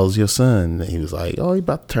 how's your son? And he was like, oh, he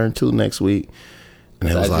about to turn 2 next week. And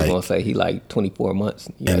they was like, gonna say he like 24 months.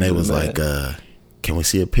 And they was like, can we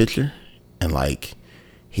see a picture? And like,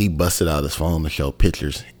 he busted out his phone to show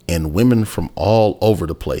pictures, and women from all over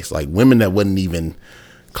the place, like women that wasn't even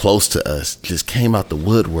close to us, just came out the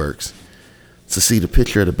woodworks to see the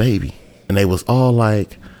picture of the baby. And they was all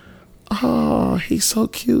like, oh, he's so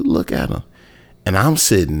cute, look at him. And I'm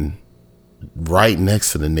sitting right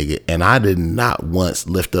next to the nigga, and I did not once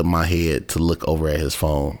lift up my head to look over at his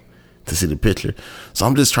phone to see the picture. So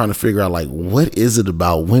I'm just trying to figure out, like, what is it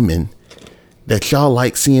about women that y'all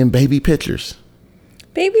like seeing baby pictures?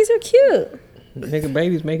 Babies are cute. Nigga,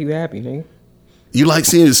 babies make you happy, nigga. You like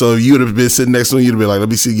seeing it, so if you would have been sitting next to him, you'd have been like, let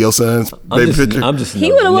me see your son's baby picture.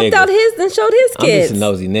 He would have whipped out his and showed his kids. I'm just a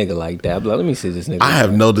nosy nigga like that. But let me see this nigga. I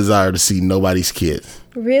have no desire to see nobody's kids.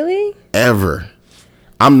 Really? Ever.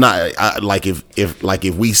 I'm not, like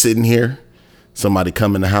if we sitting here, somebody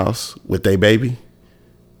come in the house with their baby,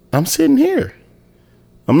 I'm sitting here.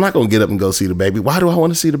 I'm not going to get up and go see the baby. Why do I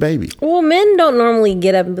want to see the baby? Well, men don't normally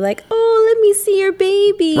get up and be like, oh, let me see your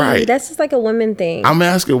baby. Right. That's just like a woman thing. I'm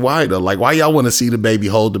asking why, though. Like, why y'all want to see the baby,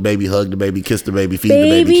 hold the baby, hug the baby, kiss the baby, feed the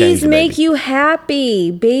baby, change the baby? Babies make you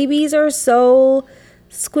happy. Babies are so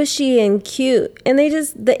squishy and cute. And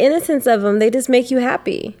the innocence of them, they just make you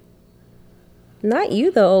happy. Not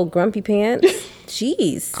you, though, old grumpy pants.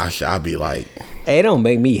 Jeez. I'll be like... It don't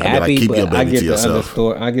make me happy, like, but I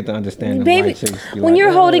get to understand the baby. When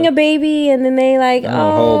you're holding a baby and then they like,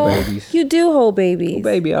 hold babies. You do hold babies. What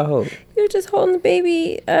baby I hold. You're just holding the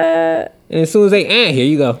baby. And as soon as they here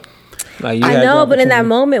you go. Like, I know, but in that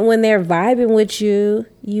moment when they're vibing with you,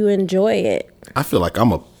 you enjoy it. I feel like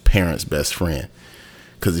I'm a parent's best friend.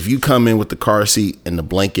 Because if you come in with the car seat and the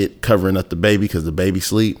blanket covering up the baby because the baby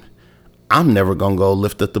sleep, I'm never going to go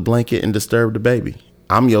lift up the blanket and disturb the baby.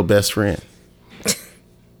 I'm your best friend.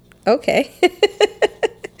 Okay.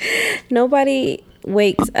 Nobody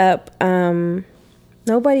wakes up a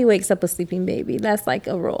sleeping baby. That's like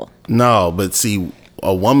a rule. No, but see,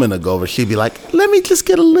 a woman will go over, she'd be like, let me just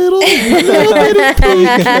get a little bitty peek.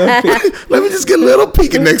 Let me just get a little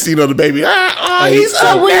peek. And next thing you know, the baby, he's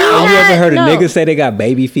up now. You ever heard a nigga say they got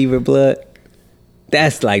baby fever blood?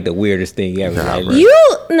 That's like the weirdest thing you ever said.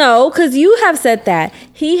 Because you have said that.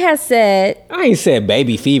 He has said... I ain't said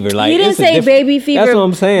baby fever. Like, he didn't say baby fever. That's what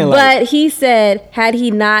I'm saying. But he said, had he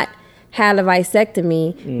not had a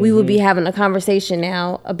vasectomy, we would be having a conversation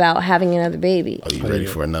now about having another baby. Are you ready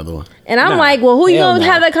for another one? And I'm like, well, who you going to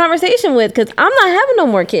have that conversation with? Because I'm not having no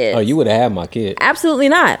more kids. Oh, you would have had my kid. Absolutely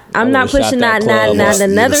not. I'm not pushing not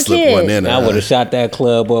another kid. I would have shot that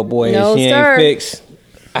club up, boy. No, and she sir. ain't fixed.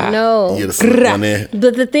 No. You'd have slipped one in.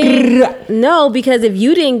 But the thing, no, because if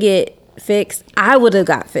you didn't get fixed, I would have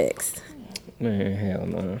got fixed. Man, hell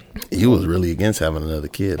no. You was really against having another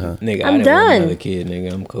kid, huh? Nigga, I'm I didn't done. want another kid,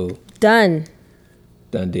 nigga. I'm cool. Done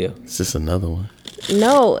deal. It's just another one.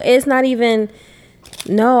 No, it's not even.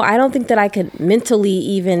 No, I don't think that I could mentally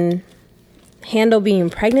even handle being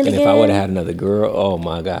pregnant again. And if I would have had another girl, oh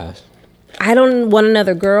my gosh. I don't want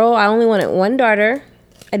another girl. I only wanted one daughter.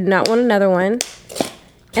 I did not want another one.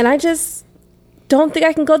 And I just don't think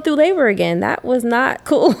I can go through labor again. That was not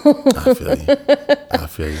cool. I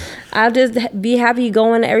feel you. I'll just be happy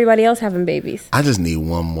going to everybody else having babies. I just need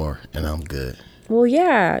one more and I'm good. Well,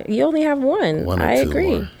 yeah, you only have one. I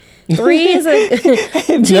agree. More. 3 is a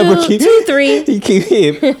two, 3. He keep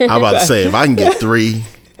him. I'm about to say, if I can get 3.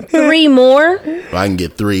 3 more? If I can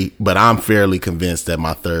get 3, but I'm fairly convinced that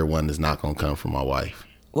my third one is not going to come from my wife.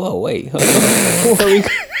 Whoa, wait.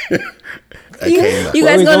 You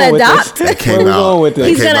guys gonna adopt? That came out.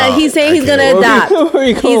 He's saying he's gonna adopt.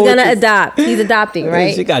 He's gonna adopt. He's adopting,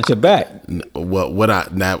 right? She got your back. Surrogate,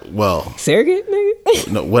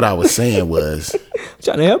 nigga? No, what I was saying was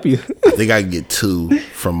trying to help you. I think I can get 2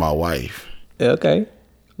 from my wife. Okay.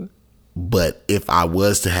 But if I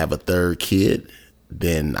was to have a third kid,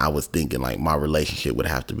 then I was thinking like my relationship would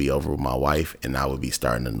have to be over with my wife, and I would be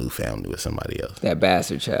starting a new family with somebody else. That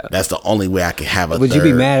bastard child. That's the only way I could have a. Would you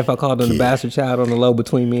be mad if I called him the bastard child on the low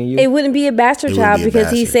between me and you? It wouldn't be a bastard child because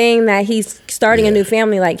he's saying that he's starting a new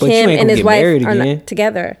family, like him and his wife are not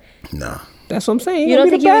together. No, that's what I'm saying. You don't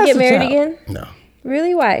think you would get married again? No.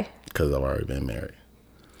 Really? Why? Because I've already been married.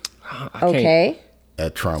 Okay.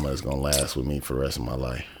 That trauma is gonna last with me for the rest of my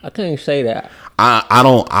life. I can't say that.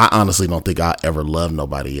 I honestly don't think I ever loved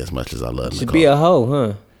nobody as much as I love Nicole. Should be a hoe,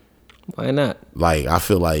 huh? Why not? Like, I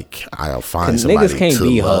feel like I'll find somebody niggas can't to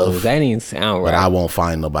be love. Hoes. That ain't sound right. But I won't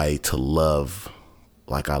find nobody to love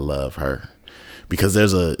like I love her. Because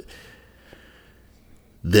there's a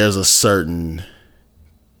certain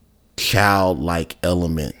childlike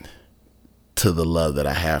element to the love that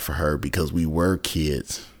I have for her because we were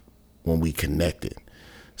kids when we connected.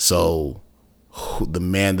 So the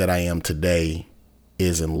man that I am today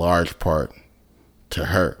is in large part to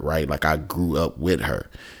her, right? Like, I grew up with her.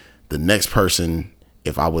 The next person,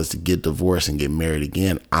 if I was to get divorced and get married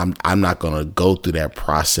again, I'm not going to go through that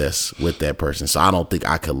process with that person. So I don't think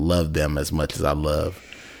I could love them as much as I love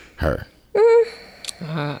her.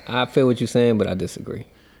 I feel what you're saying, but I disagree.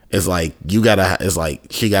 It's like she got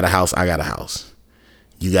a house, I got a house.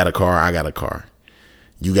 You got a car, I got a car.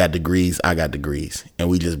 You got degrees, I got degrees. And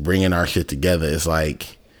we just bringing our shit together. It's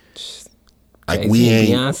like we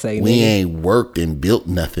ain't worked and built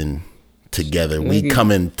nothing together. We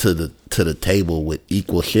coming to the table with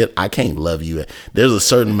equal shit. I can't love you. There's a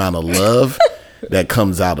certain amount of love that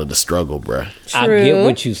comes out of the struggle, bruh. I get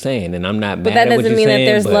what you're saying, and I'm not mad at what you're saying. But that doesn't mean that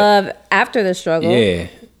there's love after the struggle. Yeah.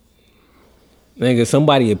 Nigga,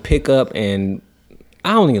 somebody would pick up and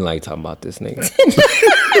I don't even like talking about this nigga.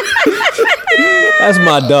 That's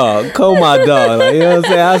my dog. Cole my dog. Like, you know what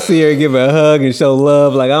I'm saying? I see her give her a hug and show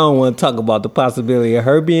love. Like, I don't want to talk about the possibility of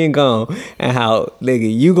her being gone and how,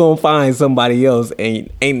 nigga, you gonna find somebody else and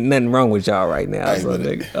ain't nothing wrong with y'all right now. So,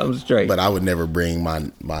 nigga, I'm straight. But I would never bring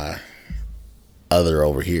my other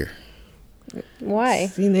over here. Why?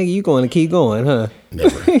 See, nigga, you going to keep going, huh?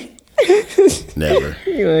 Never. Never.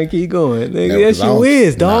 You gonna keep going, nigga. Yes, you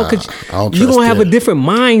is, dog. You gonna have a different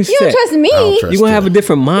mindset. You don't trust me. You gonna have a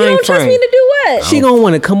different mind frame. You don't trust me to do what? She gonna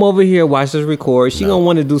want to come over here, watch us record. She gonna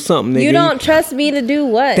want to do something, nigga. You don't trust me to do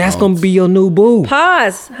what? That's gonna be your new boo.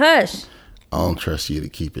 Pause. Hush. I don't trust you to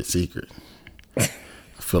keep it secret. I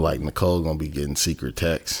feel like Nicole gonna be getting secret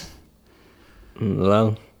texts.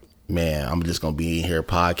 Hello? Man, I'm just gonna be in here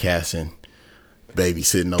podcasting. Baby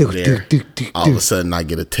sitting over there. All of a sudden I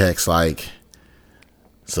get a text like,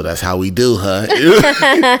 so that's how we do, huh?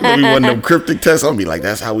 It'll be one of them cryptic texts. I'll be like,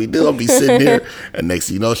 that's how we do. I'll be sitting there. And next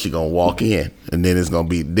thing you know, she gonna walk in. And then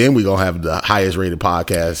then we gonna have the highest rated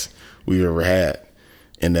podcast we've ever had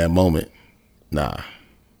in that moment. Nah.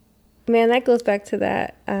 Man, that goes back to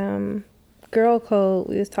that girl code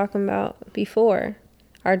we was talking about before.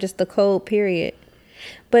 Or just the code, period.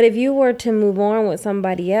 But if you were to move on with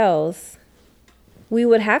somebody else, we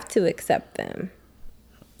would have to accept them.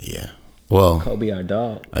 Yeah. Well, Kobe, our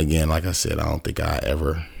dog. Again, like I said, I don't think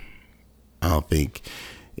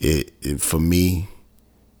it for me,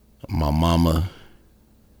 my mama,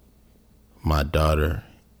 my daughter,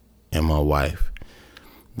 and my wife,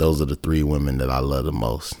 those are the three women that I love the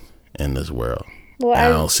most in this world. Well, I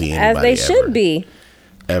don't see anybody as they should be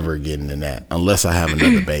ever getting in that unless I have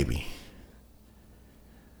another baby.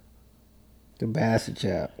 The bastard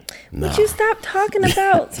child. Nah. Would you stop talking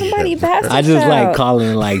about somebody bastard child? I just like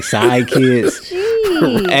calling like side kids.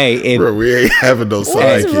 Hey, bro, we ain't having no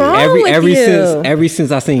side kids. Ever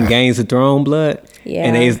since I seen Games of Thrones blood,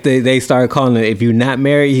 and they started calling it, if you're not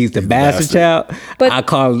married, he's the bastard child. But I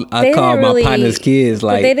called my partner's kids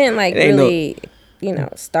like, but they didn't really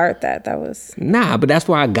start that. That was but that's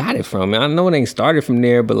where I got it from. I know it ain't started from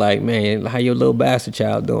there, but like, man, how your little bastard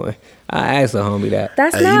child doing? I asked the homie that.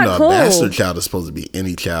 That's not cool. A bastard child is supposed to be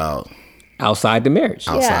any child outside the marriage,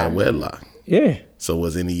 outside of wedlock. Yeah. So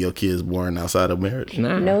was any of your kids born outside of marriage?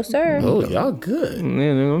 Nah. No, sir. Oh, y'all good.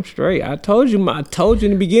 Man, I'm straight. I told you in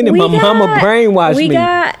the beginning. My mama brainwashed me. We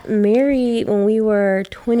got married when we were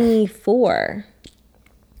 24.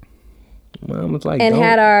 Mom was like,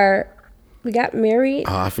 we got married.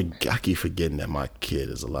 Oh, I keep forgetting that my kid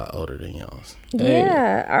is a lot older than y'all's.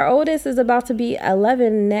 Yeah, our oldest is about to be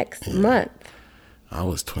 11 next month. I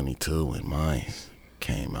was 22 when mine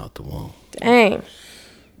came out the womb. Dang.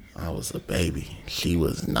 I was a baby. She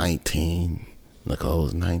was 19. Nicole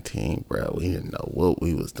was 19, bro. We didn't know what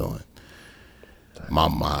we was doing. My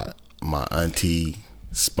auntie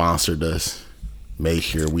sponsored us, made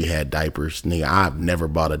sure we had diapers. Nigga, I've never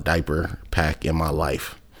bought a diaper pack in my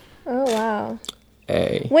life. Oh, wow.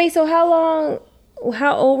 Hey. Wait, so how long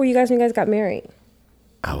How old were you guys when you guys got married?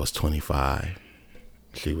 I was 25.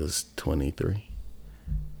 She was 23.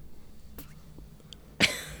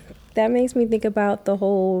 That makes me think about the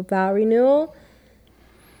whole vow renewal.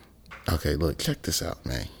 Okay, look, check this out,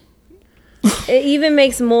 man. It even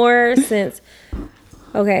makes more sense.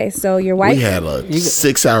 Okay, so your wife... We had a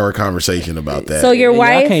 6-hour conversation about that. So your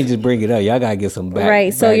wife... Y'all can't just bring it up. Y'all got to get some back.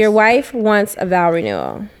 Right, so your wife wants a vow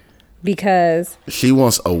renewal because... She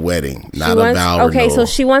wants a wedding, not a vow renewal. Okay, so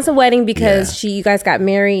she wants a wedding because you guys got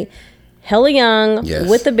married hella young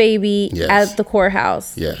with the baby at the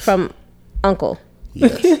courthouse from uncle.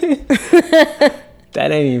 Yes.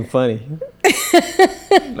 That ain't even funny.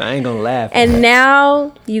 I ain't gonna laugh. And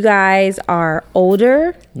now you guys are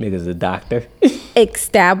older. Nigga's a doctor.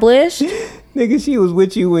 Established. Nigga, she was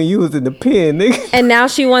with you when you was in the pen, nigga. And now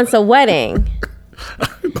she wants a wedding.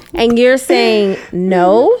 And you're saying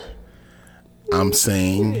no? I'm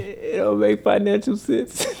saying it don't make financial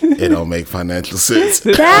sense. It don't make financial sense.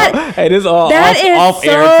 Hey, this all off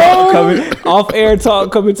air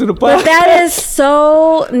talk coming to the podcast. But that is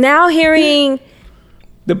so now hearing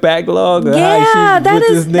the backlog.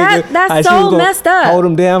 That's so messed up. Hold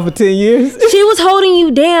him down for 10 years. She was holding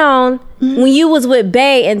you down when you was with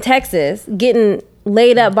Bay in Texas, getting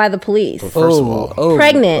laid up by the police. Well, first of all,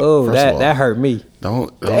 pregnant. That hurt me.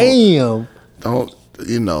 Don't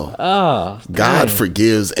God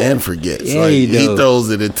forgives and forgets. Yeah, like, he throws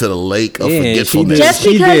it into the lake of forgetfulness. Just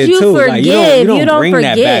because you forgive, you don't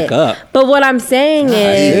forget. But what I'm saying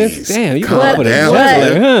is, no,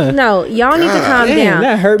 y'all need to calm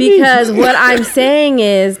down because what I'm saying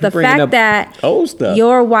is the fact that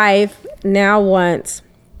your wife now wants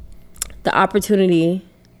the opportunity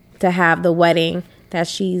to have the wedding that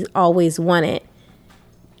she's always wanted,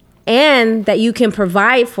 and that you can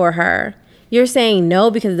provide for her. You're saying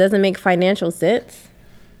no because it doesn't make financial sense?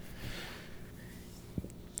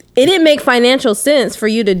 It didn't make financial sense for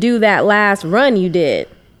you to do that last run you did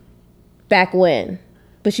back when,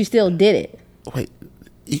 but you still did it. Wait,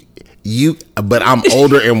 but I'm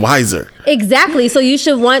older and wiser. Exactly. So you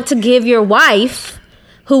should want to give your wife,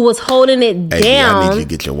 who was holding it down. I need you to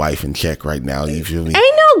get your wife in check right now. You feel me? Ain't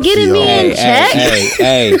no getting me in check.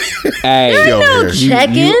 Hey. Ain't no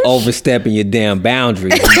checking. You overstepping your damn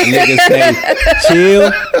boundaries. Niggas say,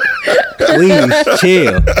 chill. Please,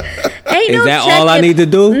 chill. Is that all I need to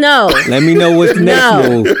do? No. Let me know what's the next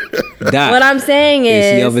move. Doc, what I'm saying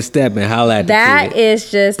is, she overstepping. Holla at that is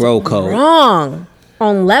just bro code. Wrong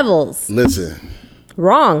on levels. Listen.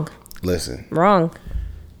 Wrong.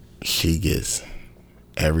 She gets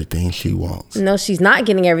everything she wants. No, she's not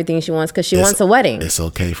getting everything she wants because she wants a wedding. It's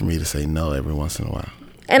okay for me to say no every once in a while.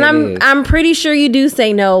 And I'm pretty sure you do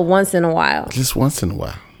say no once in a while. Just once in a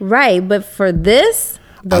while. Right, but for this,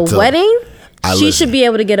 wedding, she should be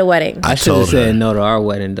able to get a wedding. I should have said no to our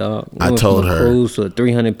wedding, dog. I told her cruise for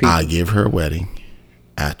 300 people. I'll give her a wedding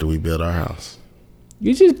after we build our house.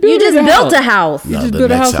 You just built a house. No, the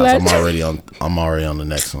next house. I'm already on the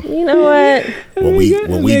next one. You know what? When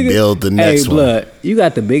we build the next one. Blood, you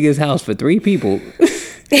got the biggest house for 3 people.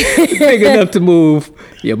 Big enough to move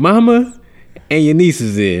your mama and your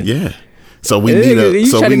nieces in. Yeah. So we need a. You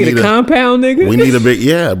trying to get a compound, nigga? We need a big.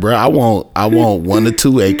 Yeah, bro. I want 1 to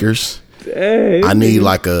 2 acres. Hey, I need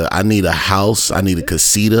a house. I need a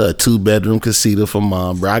casita, a 2-bedroom casita for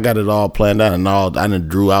mom, bro. I got it all planned out and all. I done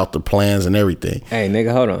drew out the plans and everything. Hey,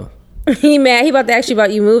 nigga, hold on. He mad. He about to ask you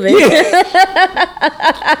about you moving. Look,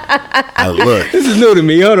 this is new to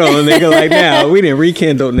me. Hold on, nigga. Like now, we didn't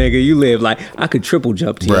rekindle, nigga. You live like I could triple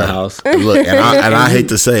jump to your house. Look, and I hate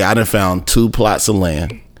to say, I done found 2 plots of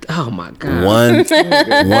land. Oh my god.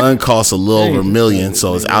 One costs a little over $1 million,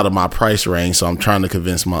 so it's out of my price range. So I'm trying to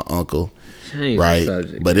convince my uncle. Right,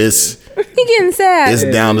 but it's he getting sad. It's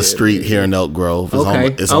down the street here in Elk Grove.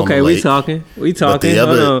 It's on the lake. We talking.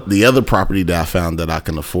 But the other property that I found that I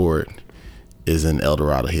can afford is in El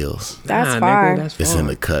Dorado Hills. That's far. It's in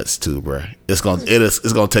the cuts too, bro. It's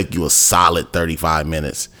gonna take you a solid 35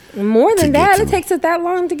 minutes. More than that, it takes it that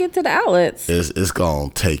long to get to the outlets. It's gonna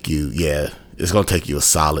take you. Yeah, it's gonna take you a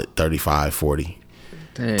solid 35, 40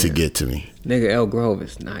 to get to me. Nigga, Elk Grove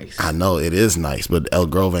is nice. I know it is nice, but Elk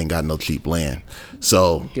Grove ain't got no cheap land.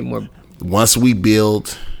 So once we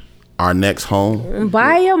build our next home,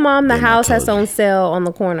 buy your mom the house that's on sale on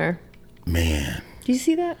the corner. Man, do you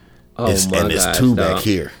see that? It's 2 back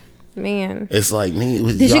here. Man, it's like me.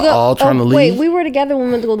 Y'all all trying to leave. Wait, we were together when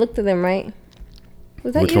we went to go look to them, right?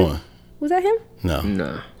 Was that Which you? one? Was that him? No.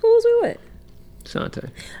 Who was we with? Shante.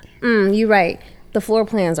 You right. The floor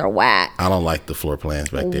plans are whack. I don't like the floor plans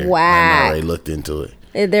back there. Whack. I already looked into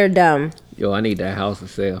it. They're dumb. Yo, I need that house to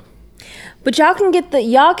sell. But y'all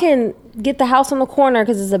can get the house on the corner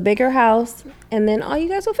because it's a bigger house, and then all you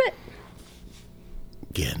guys will fit.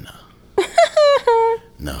 Yeah, no.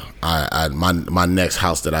 No. My next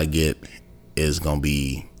house that I get is gonna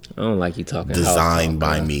be. I don't like you talking. Designed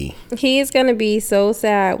by me. He's gonna be so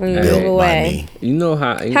sad when you move away. You know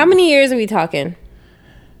how? How many years are we talking?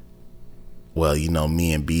 Well, you know,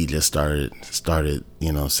 me and B just started,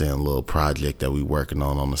 you know, saying a little project that we working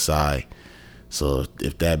on the side. So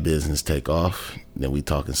if that business take off, then we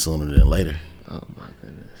talking sooner than later. Oh my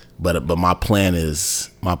goodness! But my plan is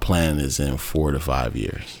in 4 to 5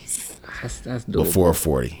 years. That's doable. Before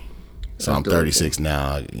 40. So I'm 36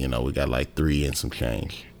 now. You know, we got like 3 and some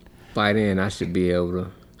change. By then, I should be able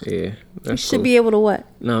to. Yeah, you should be able to what?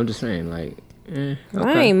 No, I'm just saying, like, okay.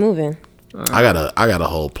 I ain't moving. Right. I got a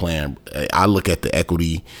whole plan. I look at the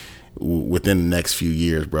equity within the next few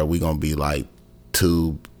years, bro. We gonna be like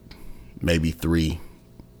 2, maybe 3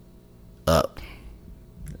 up.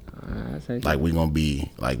 Like we gonna be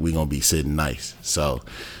sitting nice. So,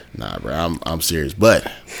 nah, bro. I'm serious, but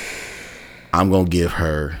I'm gonna give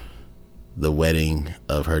her the wedding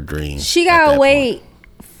of her dreams. She gotta wait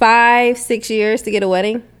 5-6 years to get a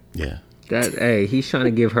wedding. Yeah. Hey, he's trying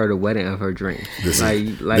to give her the wedding of her dreams. This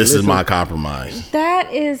is my compromise. That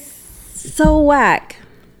is so whack.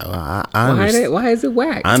 Why is it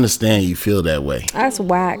whack? I understand you feel that way. That's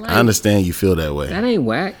whack. I understand you feel that way. That ain't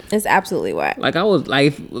whack. It's absolutely whack. Like I was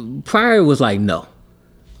like, prior was like no.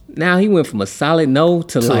 Now he went from a solid no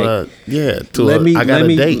to like I got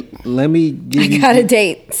a date. Let me give you. I got a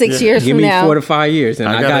date 6 years from now. Give me 4 to 5 years, and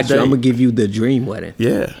I got you. I'm gonna give you the dream wedding.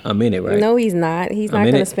 Yeah, I'm in it, right? No, he's not. He's not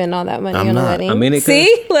gonna spend all that money on a wedding. I'm in it.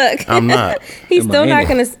 See, look. I'm not. He's still not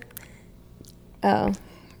gonna. Oh.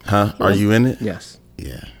 Huh? Are you in it? Yes.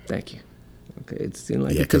 Yeah. Thank you. Okay, it seemed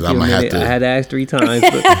like because I'm gonna have to. I had to ask 3 times,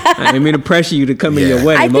 but I didn't mean to pressure you to come in your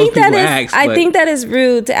wedding. Most people ask. I think that is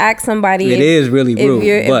rude to ask somebody. It is really rude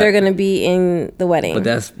if they're gonna be in the wedding. But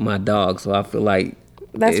that's my dog, so I feel like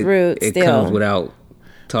that's rude. It comes without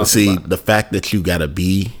talking. See, the fact that you gotta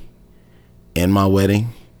be in my wedding,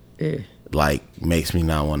 like makes me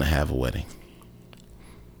not want to have a wedding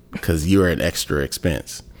because you're an extra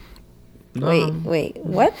expense. Wait,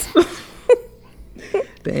 what?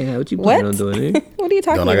 Damn, what you planning on doing? What are you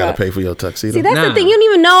talking about? Don't I gotta pay for your tuxedo? See, that's the thing. You don't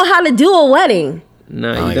even know how to do a wedding. No,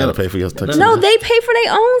 I ain't gotta pay for your tuxedo. No, they pay for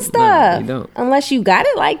their own stuff. No, you don't. Unless you got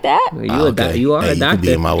it like that. You are a doctor. You can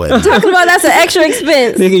be in my wedding. Talking about that's an extra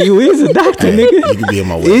expense. Nigga, you is a doctor, nigga. You can be in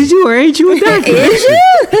my wedding. Is you or ain't you a doctor? Is you?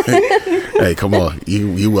 Hey, come on.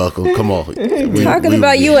 You welcome. Come on. Talking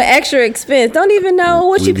about you an extra expense. Don't even know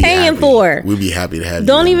what you paying for. We'd be happy to have you.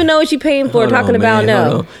 Don't even know what you paying for. Talking about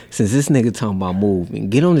no. Since this nigga talking about moving,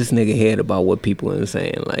 get on this nigga head about what people are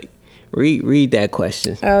saying. Like, read that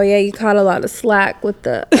question. Oh yeah, you caught a lot of slack with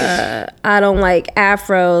the I don't like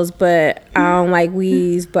afros, but I don't like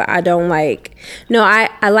weaves, but I don't like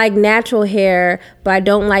I like natural hair, but I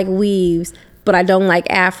don't like weaves, but I don't like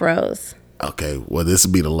afros. Okay, well this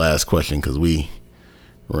will be the last question because we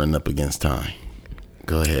run up against time.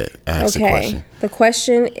 Go ahead, ask the question. The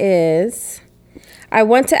question is, I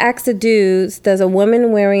want to ask the dudes, does a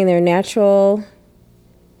woman wearing their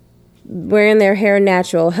hair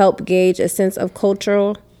natural help gauge a sense of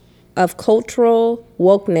cultural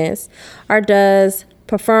wokeness, or does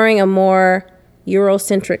preferring a more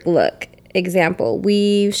Eurocentric look, example,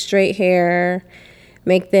 weave, straight hair,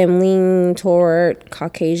 make them lean toward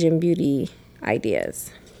Caucasian beauty ideas?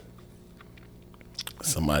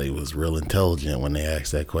 Somebody was real intelligent when they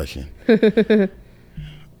asked that question. I'm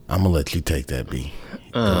gonna let you take that, B.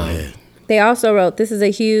 Go ahead. They also wrote, this is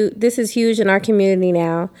huge in our community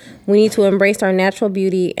now. We need to embrace our natural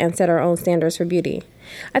beauty and set our own standards for beauty.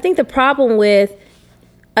 I think the problem with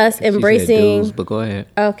us embracing... Dudes, but go ahead.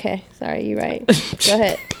 Okay, sorry, you're right. Go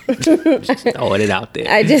ahead. Just throwing it out there.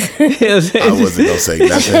 I wasn't going to say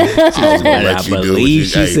nothing. I was going to let you do what you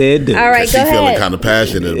said. All right, go ahead. She's feeling kind of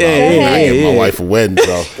passionate about giving my wife a wedding,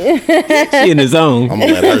 so... She in the zone. I'm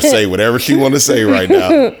going to let her say whatever she want to say right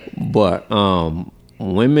now. But,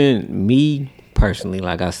 women, me personally,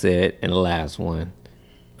 like I said in the last one,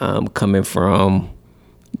 coming from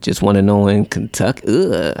just want to know in Kentucky,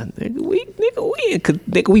 we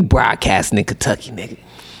broadcasting in Kentucky, nigga.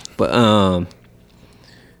 But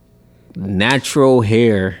natural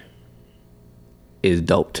hair is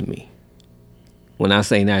dope to me. When I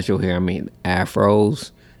say natural hair, I mean afros,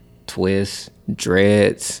 twists,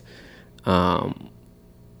 dreads,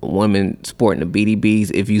 women sporting the BDBs.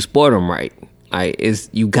 If you sport them right.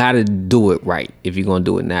 You gotta do it right if you're gonna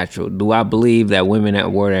do it natural. Do I believe that women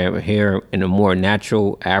that wear their hair in a more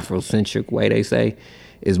natural, Afrocentric way, they say,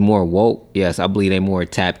 is more woke? Yes, I believe they more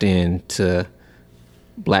tapped into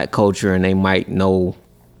black culture and they might know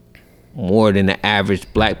more than the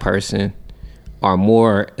average black person, are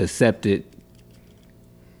more accepted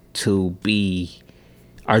to be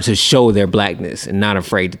or to show their blackness and not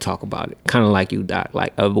afraid to talk about it. Kind of like you, Doc.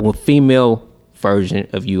 Like a female version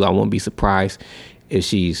of you, I won't be surprised if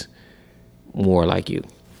she's more like you.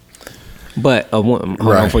 But a woman,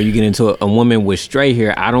 before you get into it, a woman with straight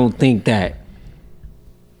hair, I don't think that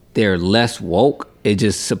they're less woke. It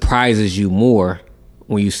just surprises you more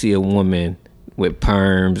when you see a woman with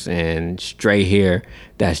perms and straight hair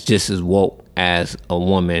that's just as woke as a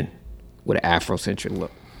woman with an Afrocentric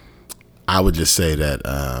look. I would just say that.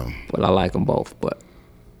 Well, I like them both, but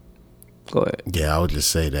go ahead. Yeah, I would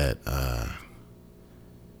just say that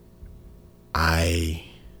I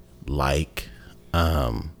like.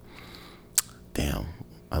 Damn,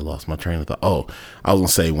 I lost my train of thought. Oh, I was gonna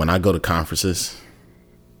say when I go to conferences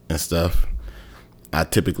and stuff, I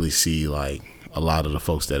typically see like a lot of the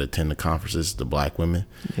folks that attend the conferences, the black women.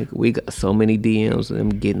 We got so many DMs of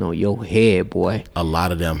them getting on your head, boy. A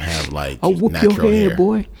lot of them have like whoop natural your head, hair,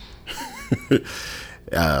 boy.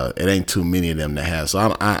 It ain't too many of them that have.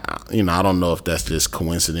 So I don't know if that's just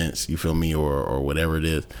coincidence, you feel me, or whatever it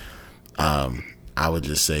is. I would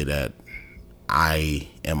just say that I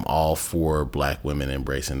am all for black women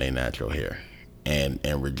embracing their natural hair and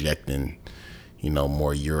rejecting,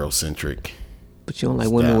 more Eurocentric. But you don't like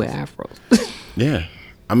women with afros. Yeah.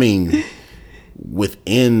 I mean,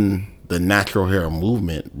 within the natural hair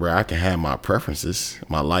movement, where I can have my preferences,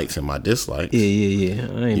 my likes and my dislikes. Yeah.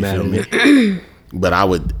 I ain't mad at it. But I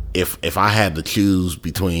would, if I had to choose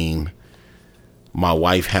between my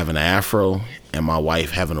wife having an afro and my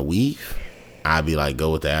wife having a weave, I'd be like,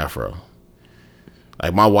 go with the afro.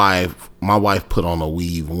 Like my wife put on a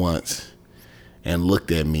weave once and looked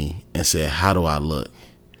at me and said, "How do I look?"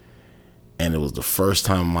 And it was the first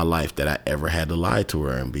time in my life that I ever had to lie to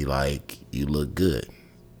her and be like, "You look good."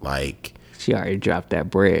 Like she already dropped that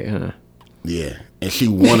bread, huh? Yeah, and she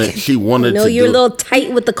wanted no, you're a little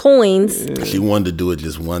tight with the coins. She wanted to do it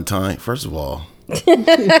just one time. First of all,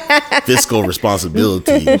 fiscal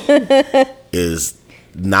responsibility is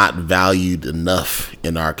not valued enough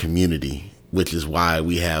in our community, which is why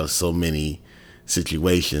we have so many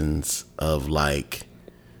situations of like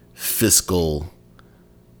fiscal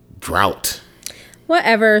drought.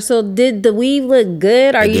 Whatever. So did the weave look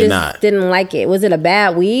good, or you just didn't like it? Was it a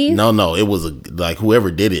bad weave? No. It was like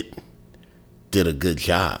whoever did it did a good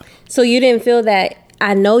job. So you didn't feel that?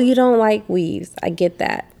 I know you don't like weaves. I get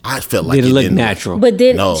that. I felt like it look natural, but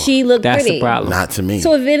didn't she look that's pretty? The problem. Not to me.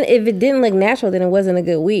 So if it didn't look natural, then it wasn't a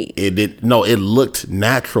good weave. It did. No, it looked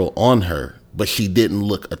natural on her, but she didn't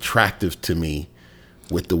look attractive to me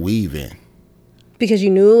with the weave in. Because you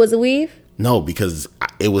knew it was a weave? No, because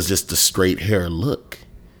it was just a straight hair look.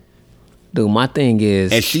 Dude, my thing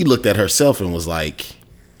is, and she looked at herself and was like,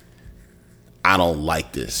 "I don't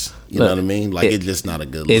like this." You know what I mean? Like it's just not a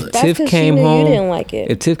good look. Tiff came home, you didn't like it.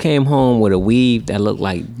 If Tiff came home with a weave that looked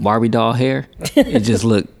like Barbie doll hair, it just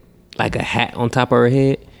looked like a hat on top of her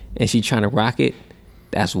head, and she trying to rock it,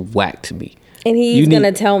 that's whack to me. And he's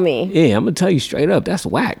gonna tell me. Yeah, I'm gonna tell you straight up, that's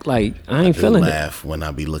whack. Like I ain't feeling it. I laugh when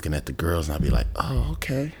I be looking at the girls and I be like, "Oh,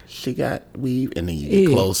 okay, she got weave," and then you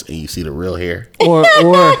get close and you see the real hair, or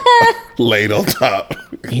laid on top.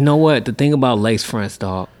 You know what? The thing about lace fronts,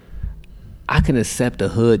 dog, I can accept a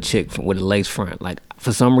hood chick with a lace front. Like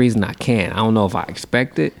for some reason, I can. I don't know if I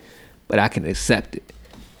expect it, but I can accept it.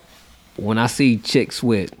 When I see chicks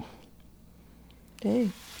with,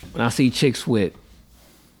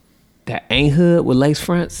 that ain't hood with lace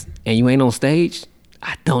fronts and you ain't on stage,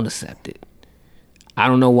 I don't accept it. I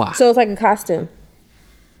don't know why. So it's like a costume.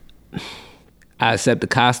 I accept the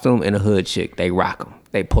costume and a hood chick. They rock them.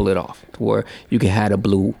 They pull it off to where you can have a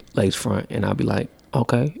blue lace front and I'll be like,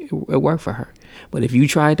 okay, it worked for her. But if you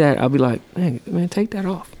tried that, I'll be like, man, take that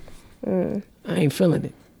off. I ain't feeling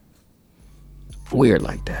it. Weird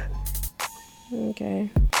like that. Okay.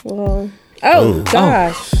 Well. Oh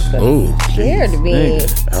gosh. Oh, scared me.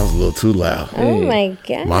 That was a little too loud. Oh my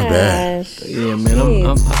gosh. My bad. Yeah, man.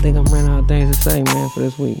 I think I'm running out of things to say, man, for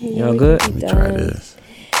this week. Y'all good? Let me try this.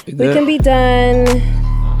 We can be done.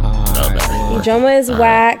 Joma is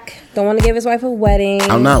whack. Don't want to give his wife a wedding.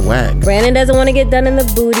 I'm not whack. Brandon doesn't want to get done in the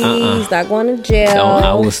booty. He's not going to jail. No,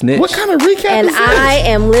 I will snitch. What kind of recap and is this? I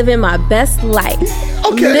am living my best life.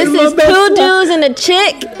 Okay, this is two dudes and a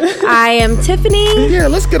chick. I am Tiffany. Yeah,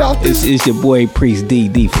 let's get off this. It's your boy Priest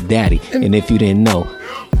D for daddy. And if you didn't know,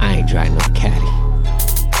 I ain't driving no caddy.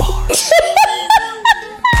 Bars.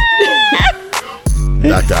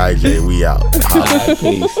 Dr. IJ, we out.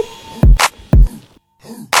 Peace.